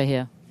director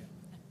here.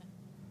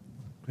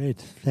 Great.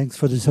 Thanks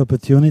for this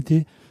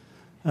opportunity.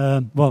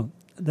 Well,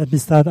 let me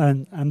start.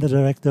 I'm the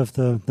director of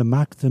the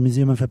MAC, the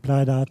Museum of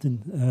Applied Art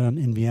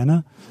in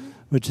Vienna,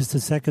 which is the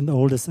second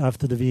oldest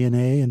after the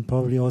V&A and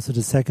probably also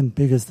the second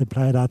biggest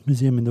applied art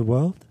museum in the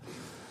world.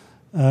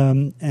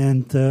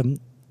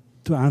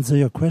 To answer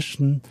your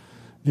question,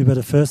 we were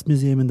the first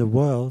museum in the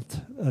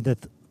world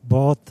that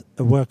bought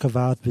a work of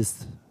art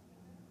with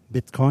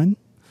Bitcoin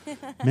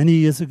many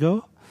years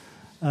ago.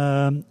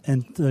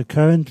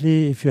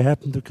 Currently, if you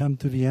happen to come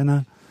to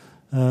Vienna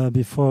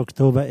before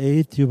October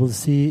 8, you will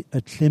see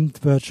a Klimt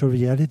virtual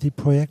reality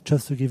project.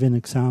 Just to give you an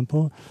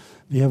example,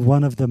 we have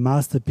one of the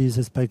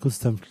masterpieces by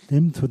Gustav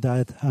Klimt, who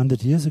died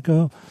 100 years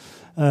ago,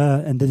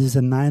 and this is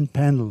a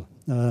 9-panel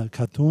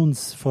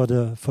cartoons for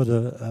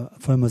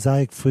a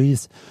mosaic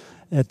frieze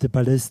at the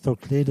Palais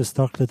Stoclet, the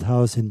Stocklet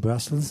House in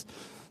Brussels,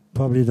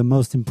 probably the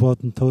most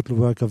important total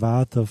work of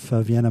art of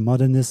Vienna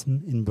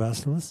modernism in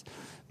Brussels,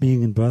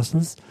 being in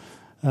Brussels.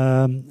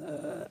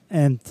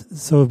 And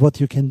so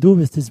what you can do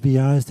with this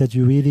VR is that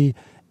you really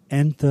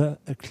enter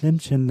a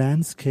Klimtian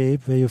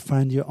landscape where you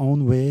find your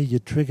own way, you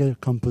trigger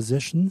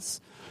compositions,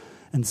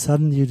 and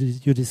suddenly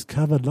you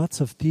discover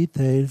lots of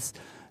details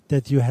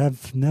that you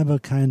have never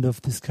kind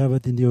of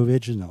discovered in the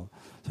original.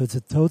 So it's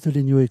a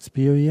totally new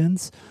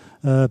experience.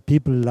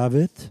 People love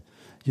it.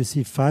 You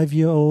see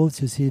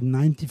 5-year-olds, you see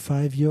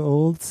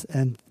 95-year-olds,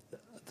 and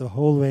the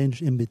whole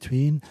range in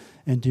between,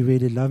 and you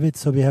really love it.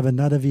 So we have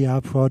another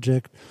VR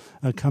project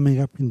coming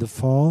up in the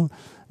fall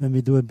when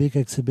we do a big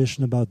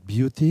exhibition about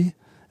beauty,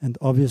 and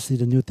obviously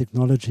the new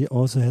technology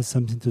also has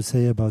something to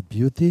say about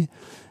beauty,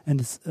 and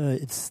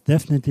it's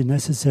definitely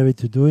necessary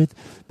to do it,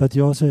 but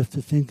you also have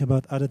to think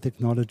about other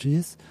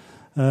technologies.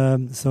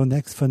 So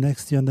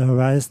next year on the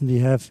horizon we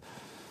have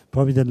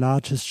probably the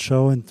largest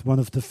show and one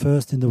of the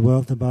first in the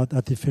world about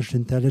artificial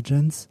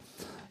intelligence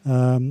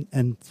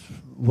and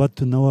what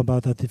to know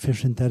about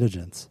artificial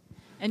intelligence.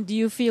 And do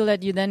you feel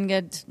that you then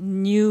get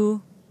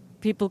new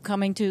people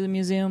coming to the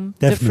museum?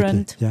 Definitely,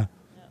 different? yeah,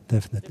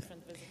 definitely.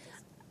 Different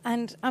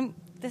visitors. And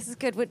this is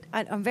good.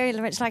 I'm very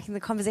much liking the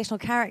conversational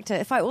character.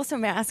 If I also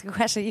may ask a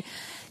question,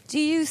 do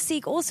you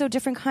seek also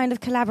different kind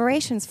of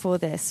collaborations for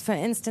this? For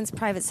instance,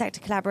 private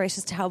sector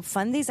collaborations to help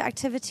fund these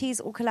activities,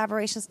 or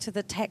collaborations to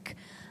the tech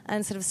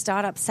and sort of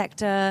startup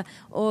sector,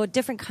 or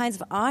different kinds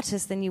of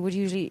artists than you would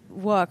usually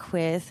work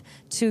with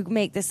to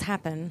make this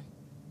happen?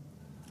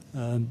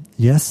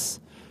 Yes.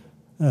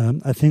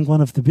 I think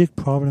one of the big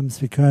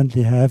problems we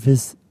currently have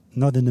is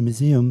not in the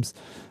museums,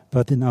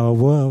 but in our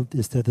world,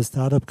 is that the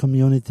startup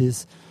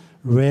communities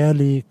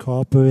rarely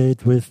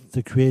cooperate with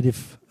the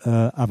creative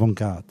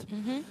avant-garde.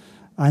 Mm-hmm.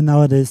 I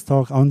nowadays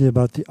talk only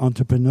about the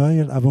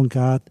entrepreneurial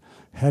avant-garde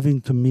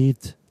having to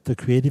meet the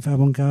creative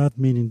avant-garde,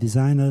 meaning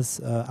designers,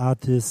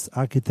 artists,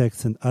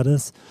 architects, and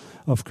others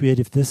of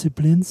creative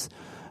disciplines.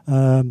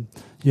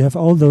 You have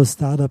all those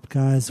startup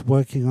guys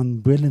working on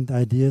brilliant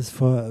ideas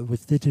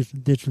with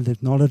digital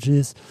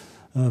technologies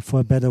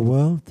for a better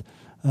world,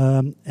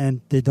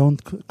 and they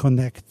don't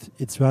connect.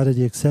 It's rather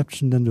the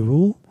exception than the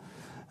rule.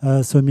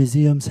 So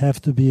museums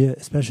have to be,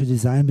 especially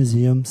design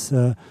museums,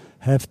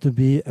 have to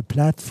be a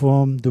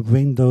platform to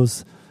bring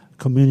those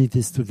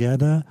communities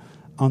together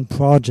on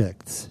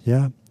projects.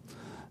 Yeah.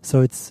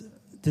 So this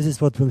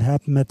is what will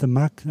happen at the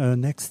MAC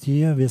next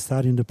year. We're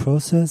starting the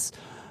process,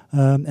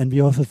 and we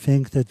also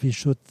think that we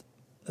should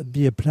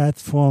be a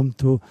platform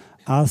to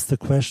ask the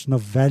question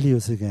of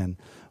values again.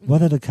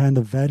 What are the kind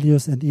of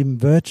values and even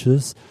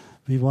virtues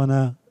we want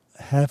to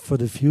have for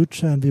the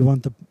future, and we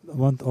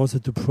want also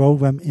to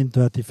program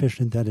into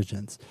artificial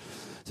intelligence.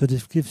 So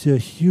this gives you a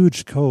huge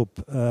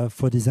scope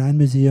for design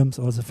museums,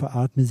 also for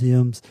art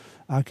museums,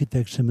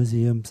 architecture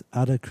museums,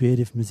 other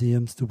creative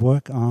museums to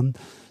work on.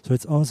 So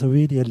it's also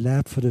really a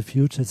lab for the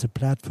future. It's a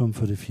platform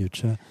for the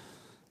future.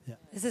 Yeah.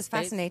 This is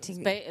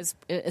fascinating.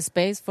 A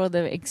space for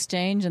the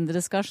exchange and the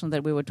discussion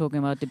that we were talking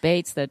about,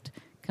 debates that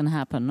can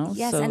happen, no?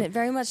 Yes, and it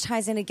very much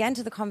ties in again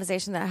to the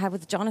conversation that I had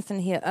with Jonathan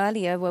here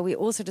earlier, where we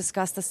also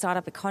discussed the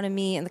startup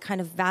economy and the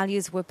kind of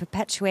values we're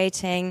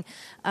perpetuating,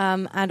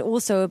 and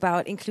also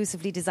about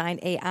inclusively designed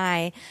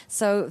AI.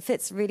 So it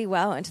fits really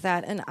well into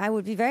that. And I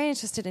would be very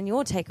interested in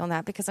your take on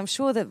that, because I'm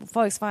sure that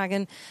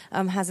Volkswagen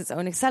has its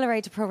own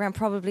accelerator program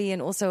probably,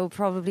 and also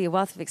probably a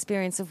wealth of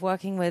experience of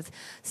working with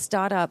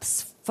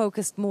startups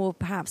focused more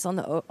perhaps on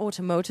the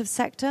automotive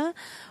sector.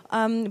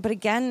 But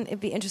again,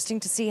 it'd be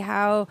interesting to see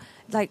how,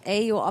 like,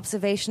 your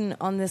observation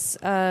on this.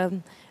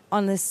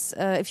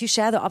 If you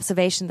share the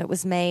observation that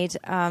was made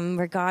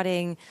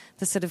regarding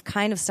the sort of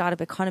kind of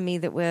startup economy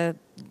that we're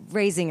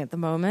raising at the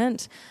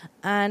moment,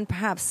 and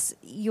perhaps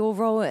your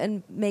role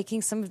in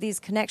making some of these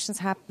connections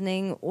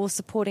happening or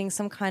supporting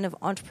some kind of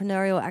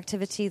entrepreneurial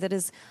activity that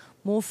is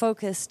more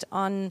focused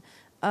on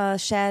a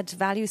shared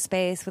value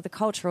space with the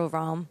cultural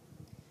realm.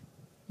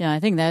 Yeah, I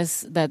think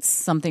that's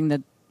something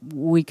that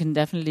we can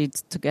definitely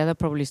together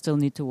probably still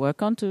need to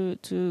work on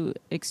to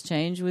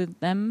exchange with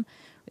them.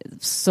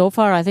 So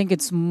far, I think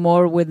it's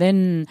more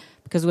within,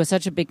 because we're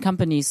such a big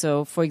company.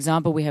 So, for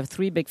example, we have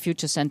 3 big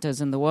future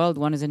centers in the world.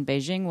 One is in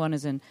Beijing, one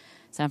is in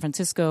San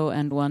Francisco,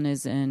 and one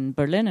is in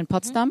Berlin, in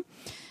Potsdam.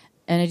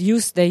 And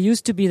they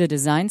used to be the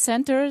design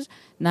centers.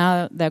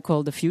 Now they're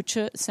called the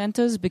future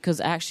centers,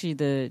 because actually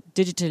the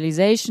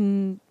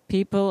digitalization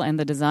people and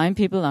the design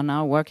people are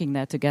now working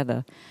there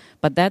together.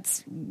 But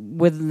that's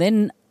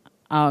within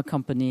our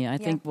company. I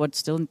think what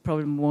still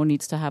probably more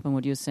needs to happen,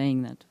 what you're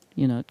saying, that,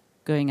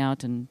 going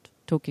out and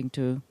talking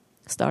to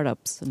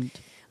startups. And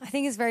I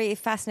think it's very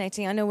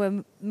fascinating. I know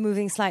we're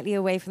moving slightly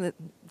away from the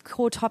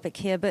core topic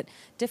here, but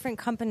different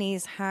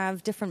companies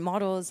have different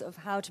models of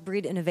how to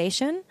breed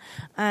innovation.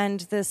 And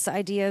this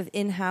idea of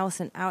in-house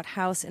and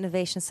out-house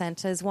innovation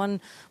centers.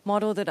 One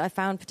model that I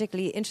found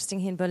particularly interesting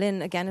here in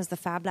Berlin, again, is the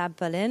Fab Lab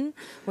Berlin,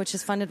 which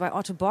is funded by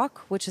Otto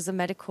Bock, which is a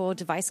medical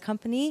device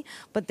company.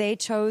 But they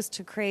chose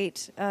to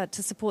create,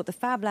 to support the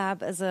Fab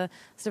Lab as a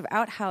sort of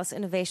out-house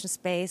innovation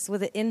space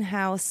with an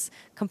in-house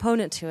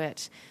component to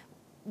it.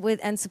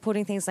 And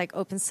supporting things like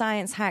open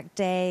science hack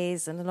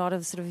days and a lot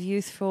of sort of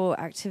youthful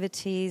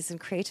activities and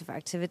creative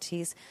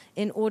activities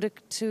in order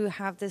to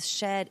have this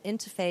shared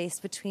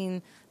interface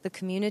between the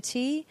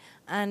community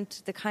and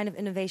the kind of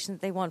innovation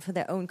that they want for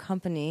their own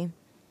company,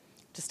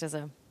 just as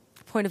a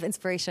point of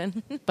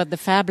inspiration. But the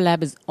Fab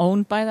Lab is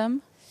owned by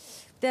them?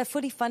 They're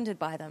fully funded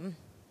by them,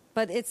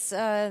 but it's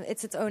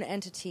its own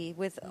entity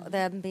with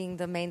them being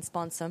the main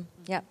sponsor.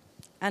 Yeah,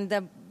 and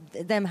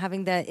them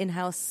having their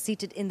in-house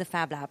seated in the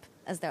Fab Lab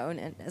as their own,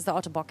 as the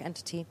Otto Bock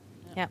entity.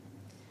 Yeah.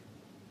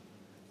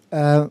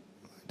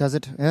 Does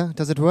it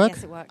work?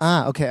 Yes, it works.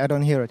 Okay, I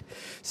don't hear it.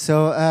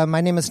 So my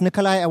name is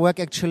Nikolai. I work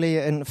actually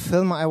in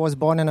film. I was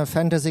born in a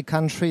fantasy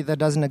country that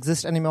doesn't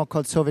exist anymore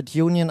called Soviet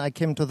Union. I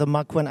came to the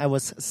MAC when I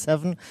was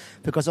 7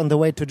 because on the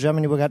way to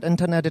Germany we got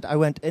interneted. I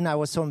went in. I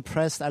was so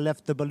impressed. I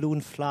left the balloon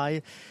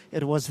fly.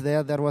 It was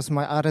there. That was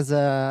my art as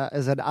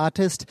an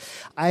artist.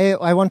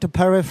 I want to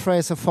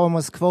paraphrase a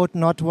famous quote,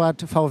 not what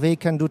VW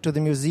can do to the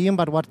museum,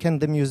 but what can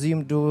the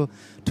museum do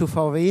to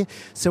VW.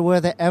 So were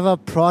there ever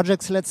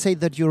projects, let's say,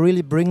 that you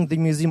really bring the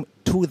museum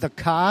to the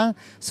car?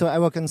 So I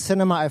work in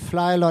cinema, I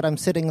fly a lot, I'm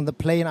sitting in the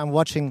plane, I'm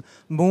watching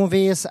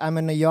movies, I'm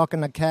in New York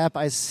in a cab,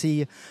 I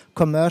see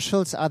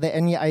commercials. Are there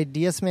any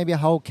ideas maybe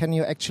how can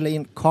you actually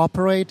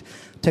incorporate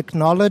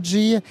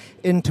technology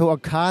into a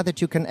car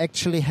that you can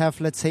actually have,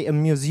 let's say, a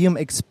museum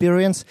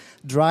experience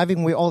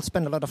driving? We all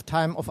spend a lot of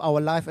time of our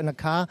life in a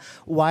car.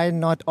 Why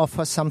not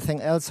offer something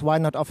else? Why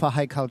not offer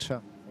high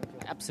culture?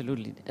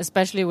 Absolutely,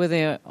 especially with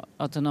the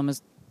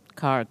autonomous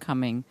car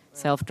coming,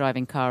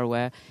 self-driving car,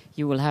 where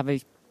you will have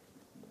a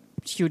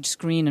huge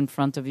screen in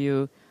front of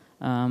you,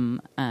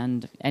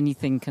 and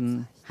anything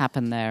can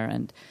happen there.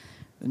 And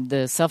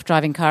the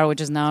self-driving car,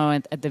 which is now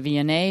at the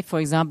V&A, for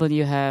example,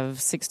 you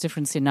have 6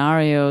 different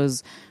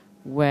scenarios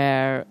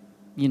where,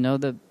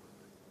 the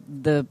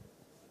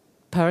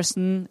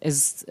person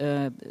is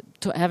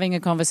having a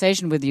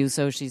conversation with you.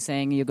 So she's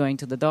saying, you're going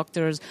to the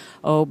doctors.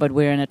 Oh, but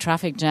we're in a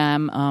traffic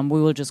jam. We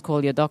will just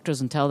call your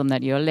doctors and tell them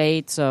that you're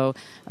late. So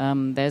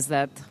there's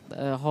that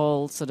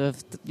whole sort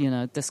of,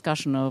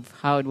 discussion of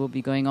how it will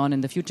be going on in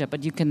the future.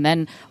 But you can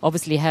then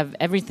obviously have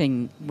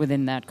everything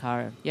within that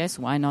car. Yes,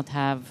 why not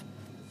have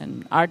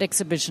an art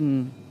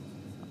exhibition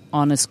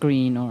on a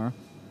screen or...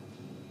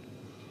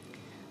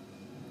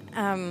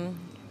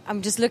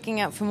 I'm just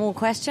looking out for more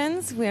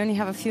questions. We only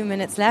have a few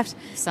minutes left.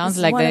 Sounds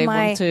like they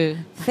want to...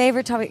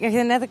 Favorite topic. Okay,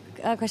 another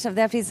question up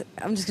there, please.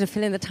 I'm just going to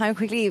fill in the time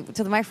quickly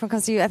till the microphone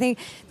comes to you. I think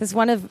this is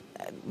one of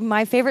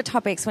my favorite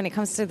topics when it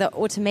comes to the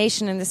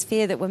automation and this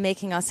fear that we're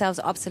making ourselves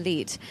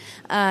obsolete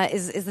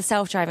is the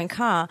self-driving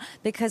car.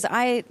 Because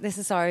this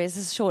is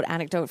a short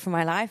anecdote from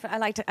my life.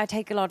 I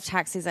take a lot of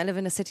taxis. I live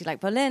in a city like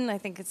Berlin. I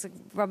think it's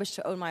rubbish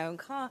to own my own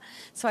car.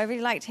 So I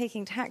really like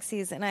taking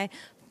taxis, and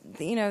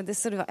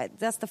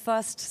that's the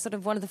first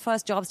one of the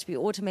first jobs to be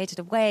automated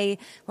away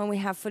when we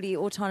have fully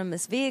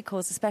autonomous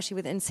vehicles, especially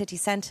within city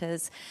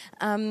centers.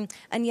 And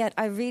yet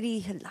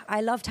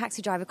I love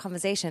taxi driver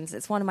conversations.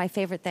 It's one of my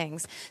favorite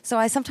things. So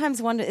I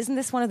sometimes wonder, isn't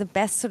this one of the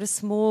best sort of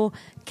small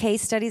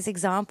case studies,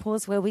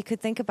 examples where we could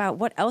think about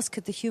what else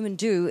could the human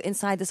do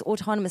inside this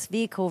autonomous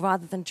vehicle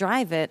rather than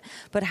drive it?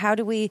 But how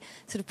do we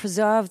sort of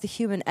preserve the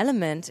human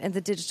element in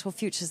the digital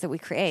futures that we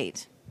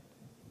create?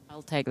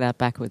 I'll take that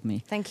back with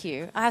me. Thank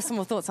you. I have some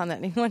more thoughts on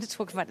that. If you want to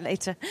talk about it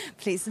later,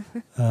 please.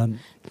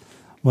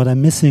 What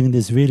I'm missing in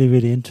this really,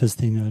 really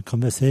interesting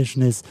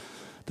conversation is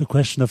the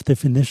question of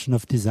definition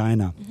of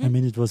designer. Mm-hmm. I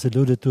mean, it was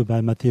alluded to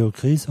by Matteo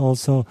Kries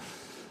also.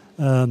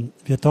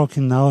 we're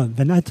talking now,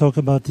 when I talk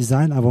about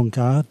design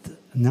avant-garde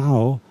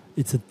now,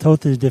 it's a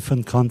totally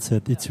different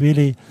concept. It's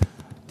really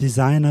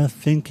designer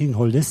thinking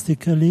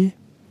holistically,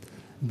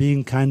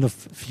 being kind of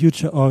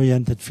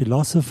future-oriented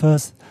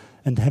philosophers,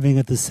 and having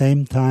at the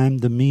same time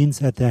the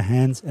means at their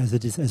hands as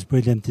it is as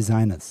brilliant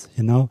designers,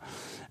 you know.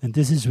 And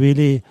this is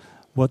really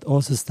what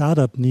also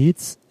startups need,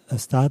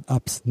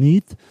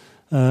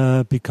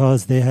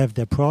 because they have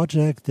their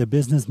project, their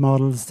business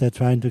models, they're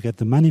trying to get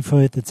the money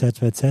for it,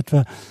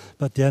 etc.,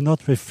 but they are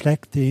not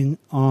reflecting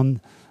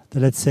on the,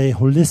 let's say,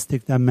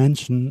 holistic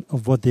dimension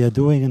of what they are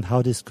doing and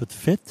how this could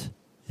fit,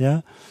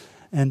 yeah.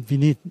 And we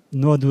need,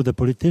 nor do the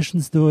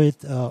politicians do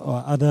it,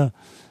 or other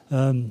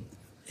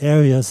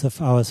areas of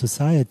our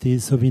society.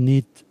 So we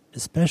need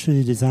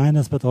especially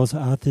designers, but also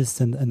artists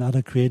and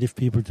other creative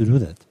people to do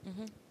that.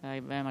 Mm-hmm. I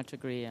very much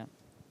agree, yeah.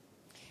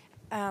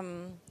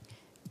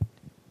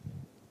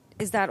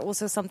 Is that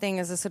also something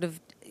as a sort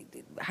of,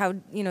 how,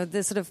 you know,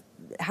 the sort of,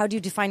 how do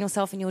you define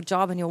yourself in your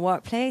job and your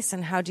workplace,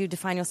 and how do you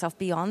define yourself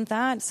beyond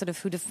that? Sort of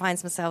who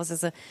defines themselves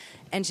as an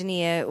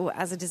engineer or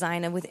as a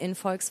designer within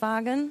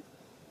Volkswagen?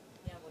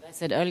 I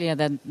said earlier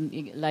that,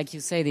 like you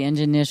say, the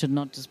engineer should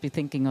not just be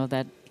thinking of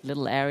that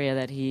little area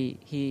that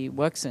he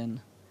works in.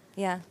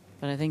 Yeah.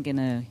 But I think in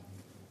a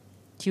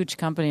huge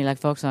company like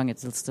Volkswagen,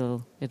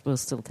 it will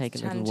still take a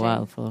little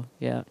while for,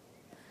 yeah.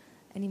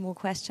 Any more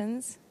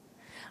questions?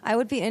 I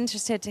would be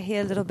interested to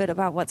hear a little bit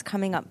about what's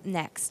coming up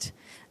next.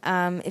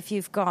 If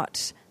you've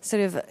got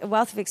sort of a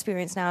wealth of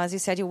experience now, as you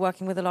said, you're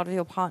working with a lot of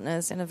your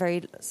partners in a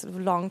very sort of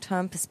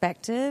long-term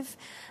perspective.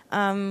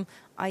 Are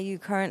you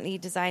currently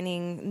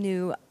designing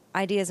new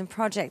ideas and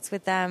projects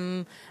with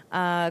them?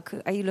 Are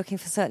you looking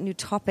for certain new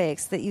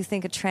topics that you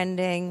think are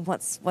trending?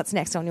 What's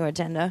next on your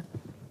agenda?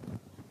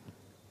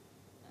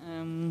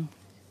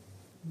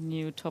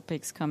 New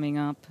topics coming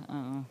up.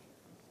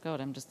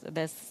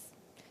 There's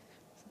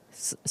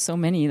so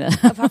many.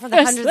 Apart from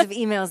the hundreds of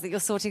emails that you're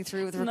sorting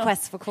through with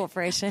requests for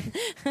cooperation.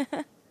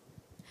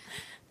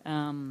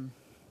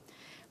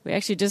 We're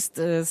actually just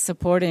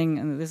supporting,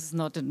 and this is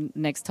not the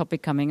next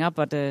topic coming up,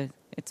 but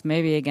it's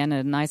maybe again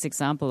a nice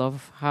example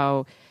of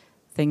how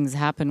things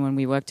happen when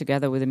we work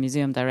together with a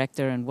museum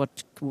director and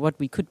what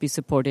we could be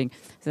supporting.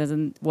 So there's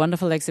a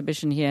wonderful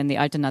exhibition here in the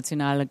Alte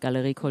Nationale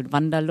Galerie called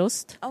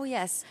Wanderlust. Oh,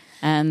 yes.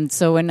 And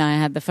so when I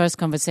had the first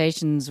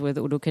conversations with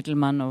Udo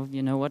Kittelmann of,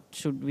 you know, what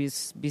should we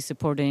be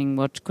supporting,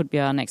 what could be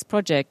our next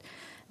project,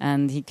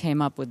 and he came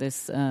up with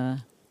this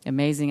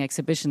amazing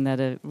exhibition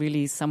that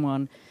really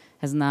someone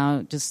has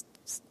now just,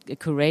 a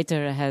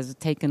curator has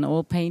taken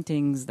all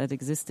paintings that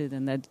existed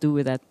and that do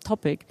with that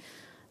topic.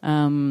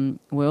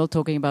 We're all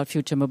talking about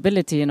future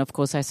mobility, and of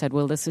course I said,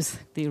 well, this is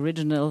the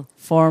original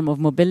form of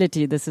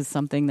mobility. This is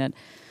something that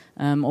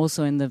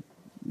also in the,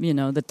 you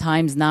know, the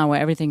times now where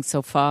everything's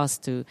so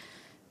fast, to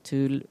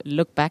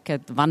look back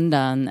at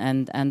Wandern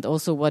and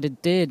also what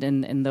it did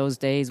in those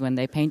days when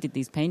they painted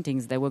these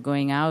paintings. They were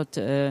going out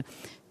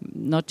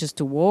not just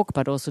to walk,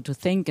 but also to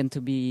think and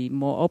to be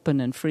more open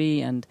and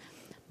free. And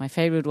my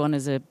favorite one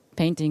is a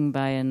painting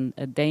by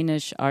a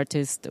Danish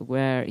artist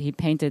where he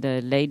painted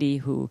a lady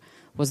who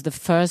was the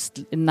first,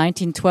 in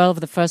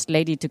 1912, the first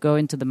lady to go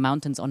into the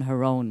mountains on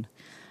her own.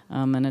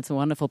 And it's a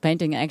wonderful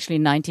painting. Actually,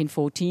 in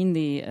 1914,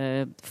 the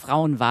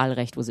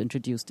Frauenwahlrecht was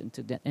introduced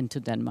into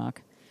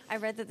Denmark. I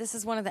read that this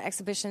is one of the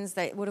exhibitions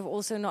that would have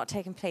also not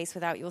taken place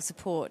without your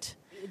support.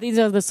 These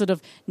are the sort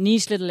of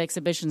niche little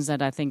exhibitions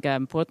that I think are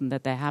important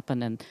that they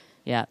happen. And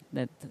yeah,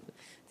 that...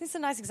 This is a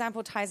nice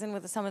example, ties in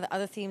with some of the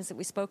other themes that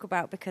we spoke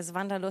about, because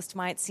Wanderlust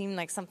might seem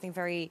like something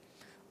very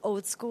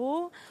old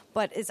school,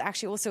 but it's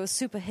actually also a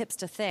super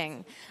hipster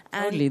thing.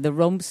 And totally. The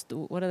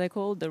what are they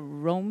called? The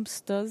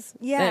roamsters?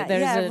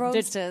 Yeah,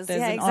 roamsters. There's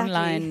exactly. an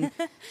online...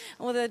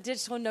 Or the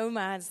digital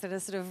nomads that are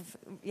sort of,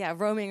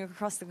 roaming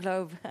across the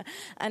globe.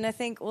 And I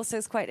think also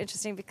it's quite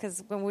interesting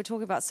because when we're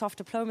talking about soft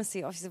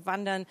diplomacy, obviously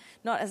Wandern,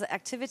 not as an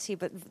activity,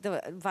 but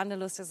the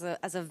Wanderlust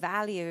as a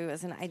value,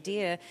 as an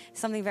idea,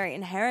 something very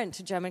inherent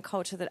to German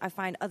culture that I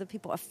find other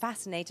people are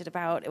fascinated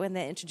about when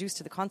they're introduced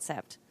to the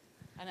concept.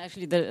 And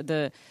actually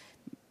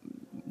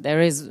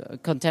there is a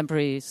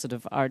contemporary sort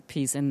of art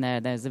piece in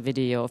there. There's a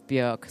video of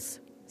Björk's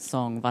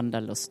song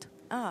Wanderlust.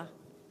 Ah,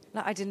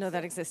 no, I didn't know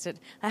that existed.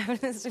 I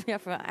haven't listened to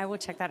it. I will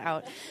check that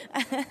out.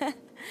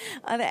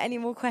 Are there any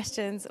more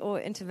questions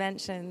or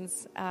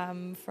interventions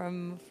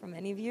from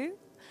any of you?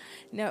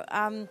 No.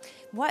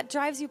 What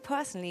drives you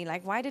personally?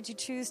 Like, why did you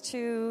choose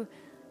to?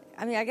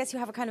 I mean, I guess you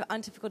have a kind of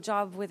untypical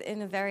job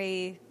within a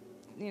very,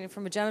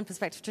 from a German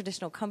perspective,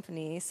 traditional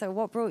company. So,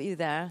 what brought you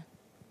there?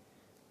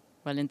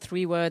 Well, in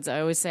 3 words, I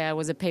always say I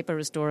was a paper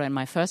restorer in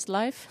my first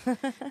life,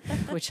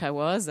 which I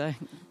was. I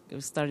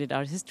studied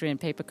art history and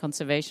paper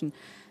conservation,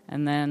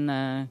 and then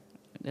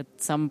at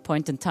some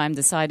point in time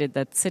decided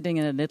that sitting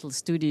in a little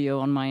studio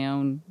on my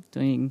own,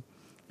 doing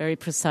very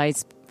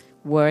precise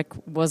work,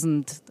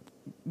 wasn't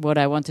what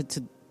I wanted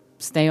to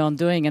stay on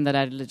doing, and that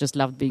I just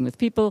loved being with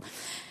people.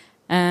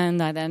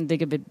 And I then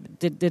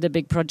did a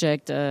big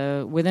project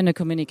within a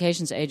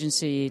communications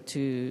agency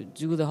to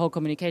do the whole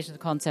communications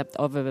concept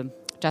of a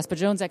Jasper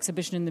Jones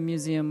exhibition in the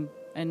museum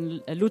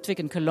in Ludwig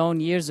in Cologne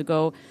years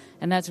ago,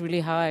 and that's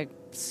really how I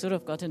sort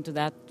of got into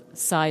that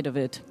side of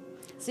it.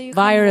 So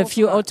via a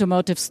few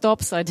automotive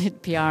stops, I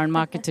did PR and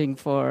marketing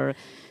for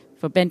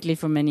Bentley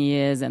for many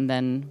years, and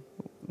then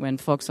when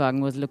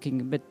Volkswagen was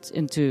looking a bit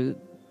into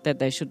that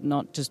they should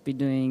not just be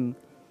doing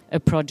a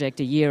project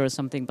a year or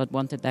something, but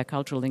wanted their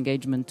cultural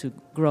engagement to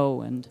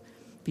grow and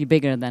be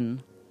bigger,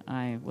 then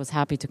I was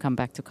happy to come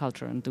back to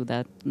culture and do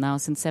that now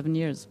since 7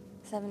 years.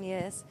 7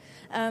 years.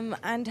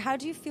 And how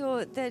do you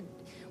feel that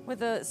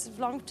with a sort of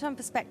long-term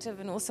perspective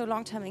and also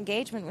long-term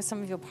engagement with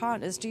some of your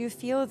partners, do you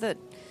feel that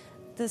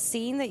the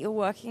scene that you're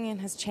working in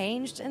has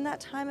changed in that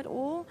time at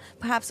all?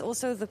 Perhaps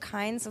also the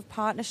kinds of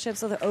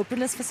partnerships or the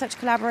openness for such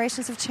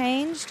collaborations have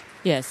changed?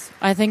 Yes,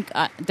 I think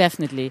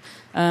definitely.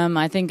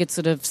 I think it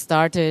sort of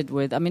started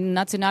with,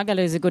 Natsunagala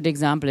is a good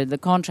example. The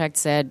contract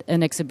said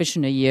an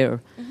exhibition a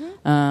year.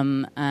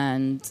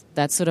 And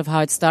that's sort of how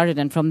it started.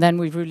 And from then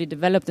we've really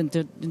developed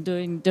into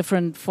doing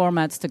different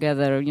formats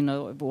together,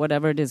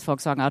 whatever it is,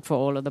 Volkswagen Out for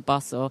All or the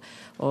bus or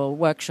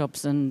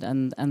workshops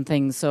and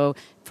things. So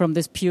from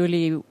this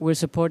purely we're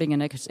supporting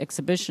an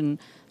exhibition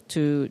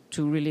to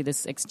really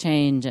this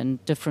exchange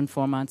and different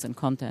formats and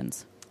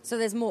contents. So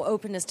there's more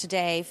openness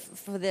today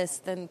for this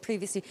than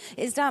previously.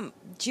 Is that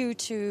due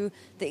to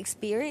the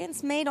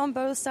experience made on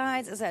both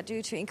sides? Is that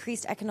due to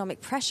increased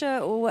economic pressure?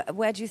 Or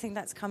where do you think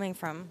that's coming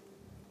from?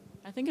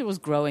 I think it was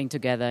growing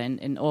together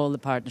in all the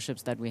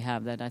partnerships that we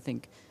have, that I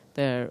think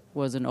there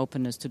was an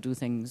openness to do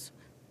things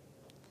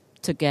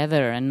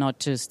together and not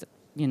just,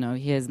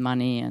 here's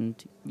money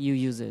and you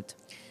use it.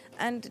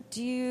 And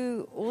do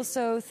you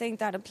also think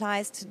that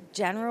applies to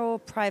general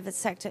private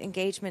sector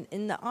engagement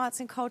in the arts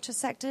and culture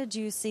sector?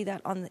 Do you see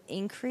that on the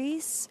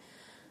increase?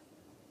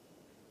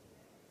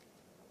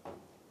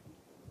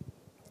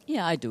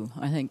 Yeah, I do.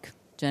 I think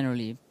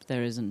generally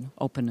there is an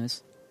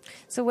openness.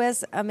 So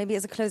where's, maybe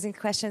as a closing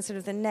question, sort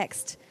of the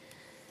next,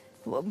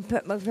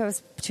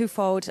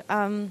 twofold,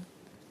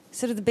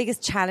 sort of the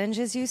biggest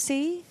challenges you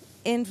see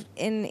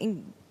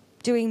in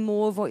doing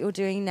more of what you're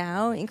doing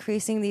now,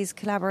 increasing these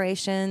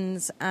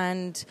collaborations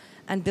and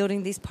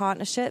building these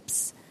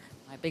partnerships?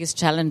 My biggest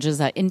challenges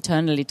are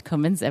internally to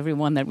convince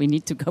everyone that we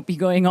need to be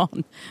going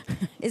on.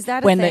 Is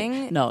that a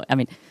thing? No,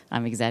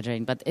 I'm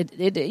exaggerating, but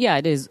it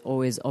is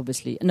always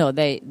obviously. No,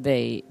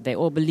 they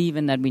all believe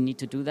in that we need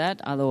to do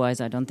that.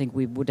 Otherwise, I don't think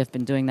we would have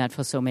been doing that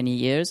for so many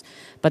years.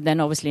 But then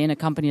obviously in a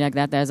company like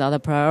that, there's other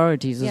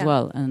priorities as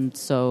well. And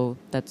so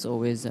that's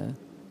always a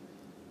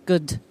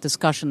good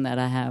discussion that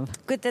I have.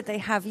 Good that they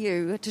have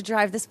you to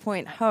drive this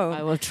point home.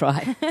 I will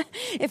try.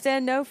 If there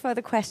are no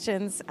further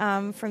questions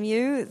from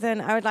you, then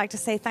I would like to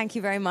say thank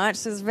you very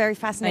much. It was very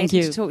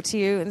fascinating to talk to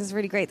you, and it's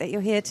really great that you're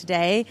here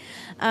today.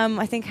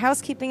 I think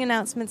housekeeping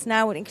announcements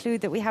now would include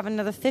that we have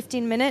another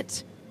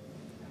 15-minute,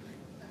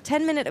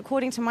 10-minute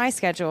according to my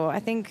schedule. I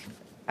think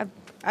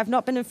I've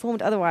not been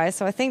informed otherwise,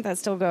 so I think that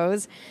still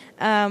goes.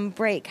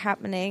 Break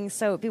happening.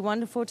 So it'd be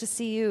wonderful to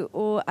see you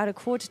all at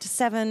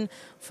 6:45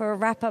 for a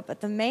wrap-up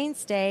at the main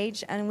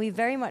stage. And we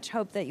very much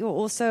hope that you're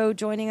also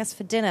joining us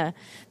for dinner,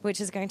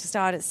 which is going to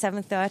start at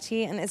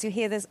 7:30. And as you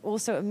hear, there's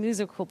also a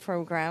musical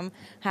program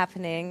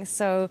happening.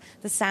 So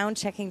the sound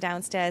checking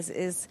downstairs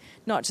is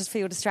not just for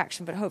your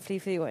distraction, but hopefully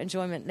for your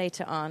enjoyment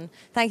later on.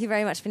 Thank you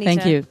very much, Benita.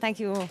 Thank you. Thank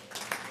you all.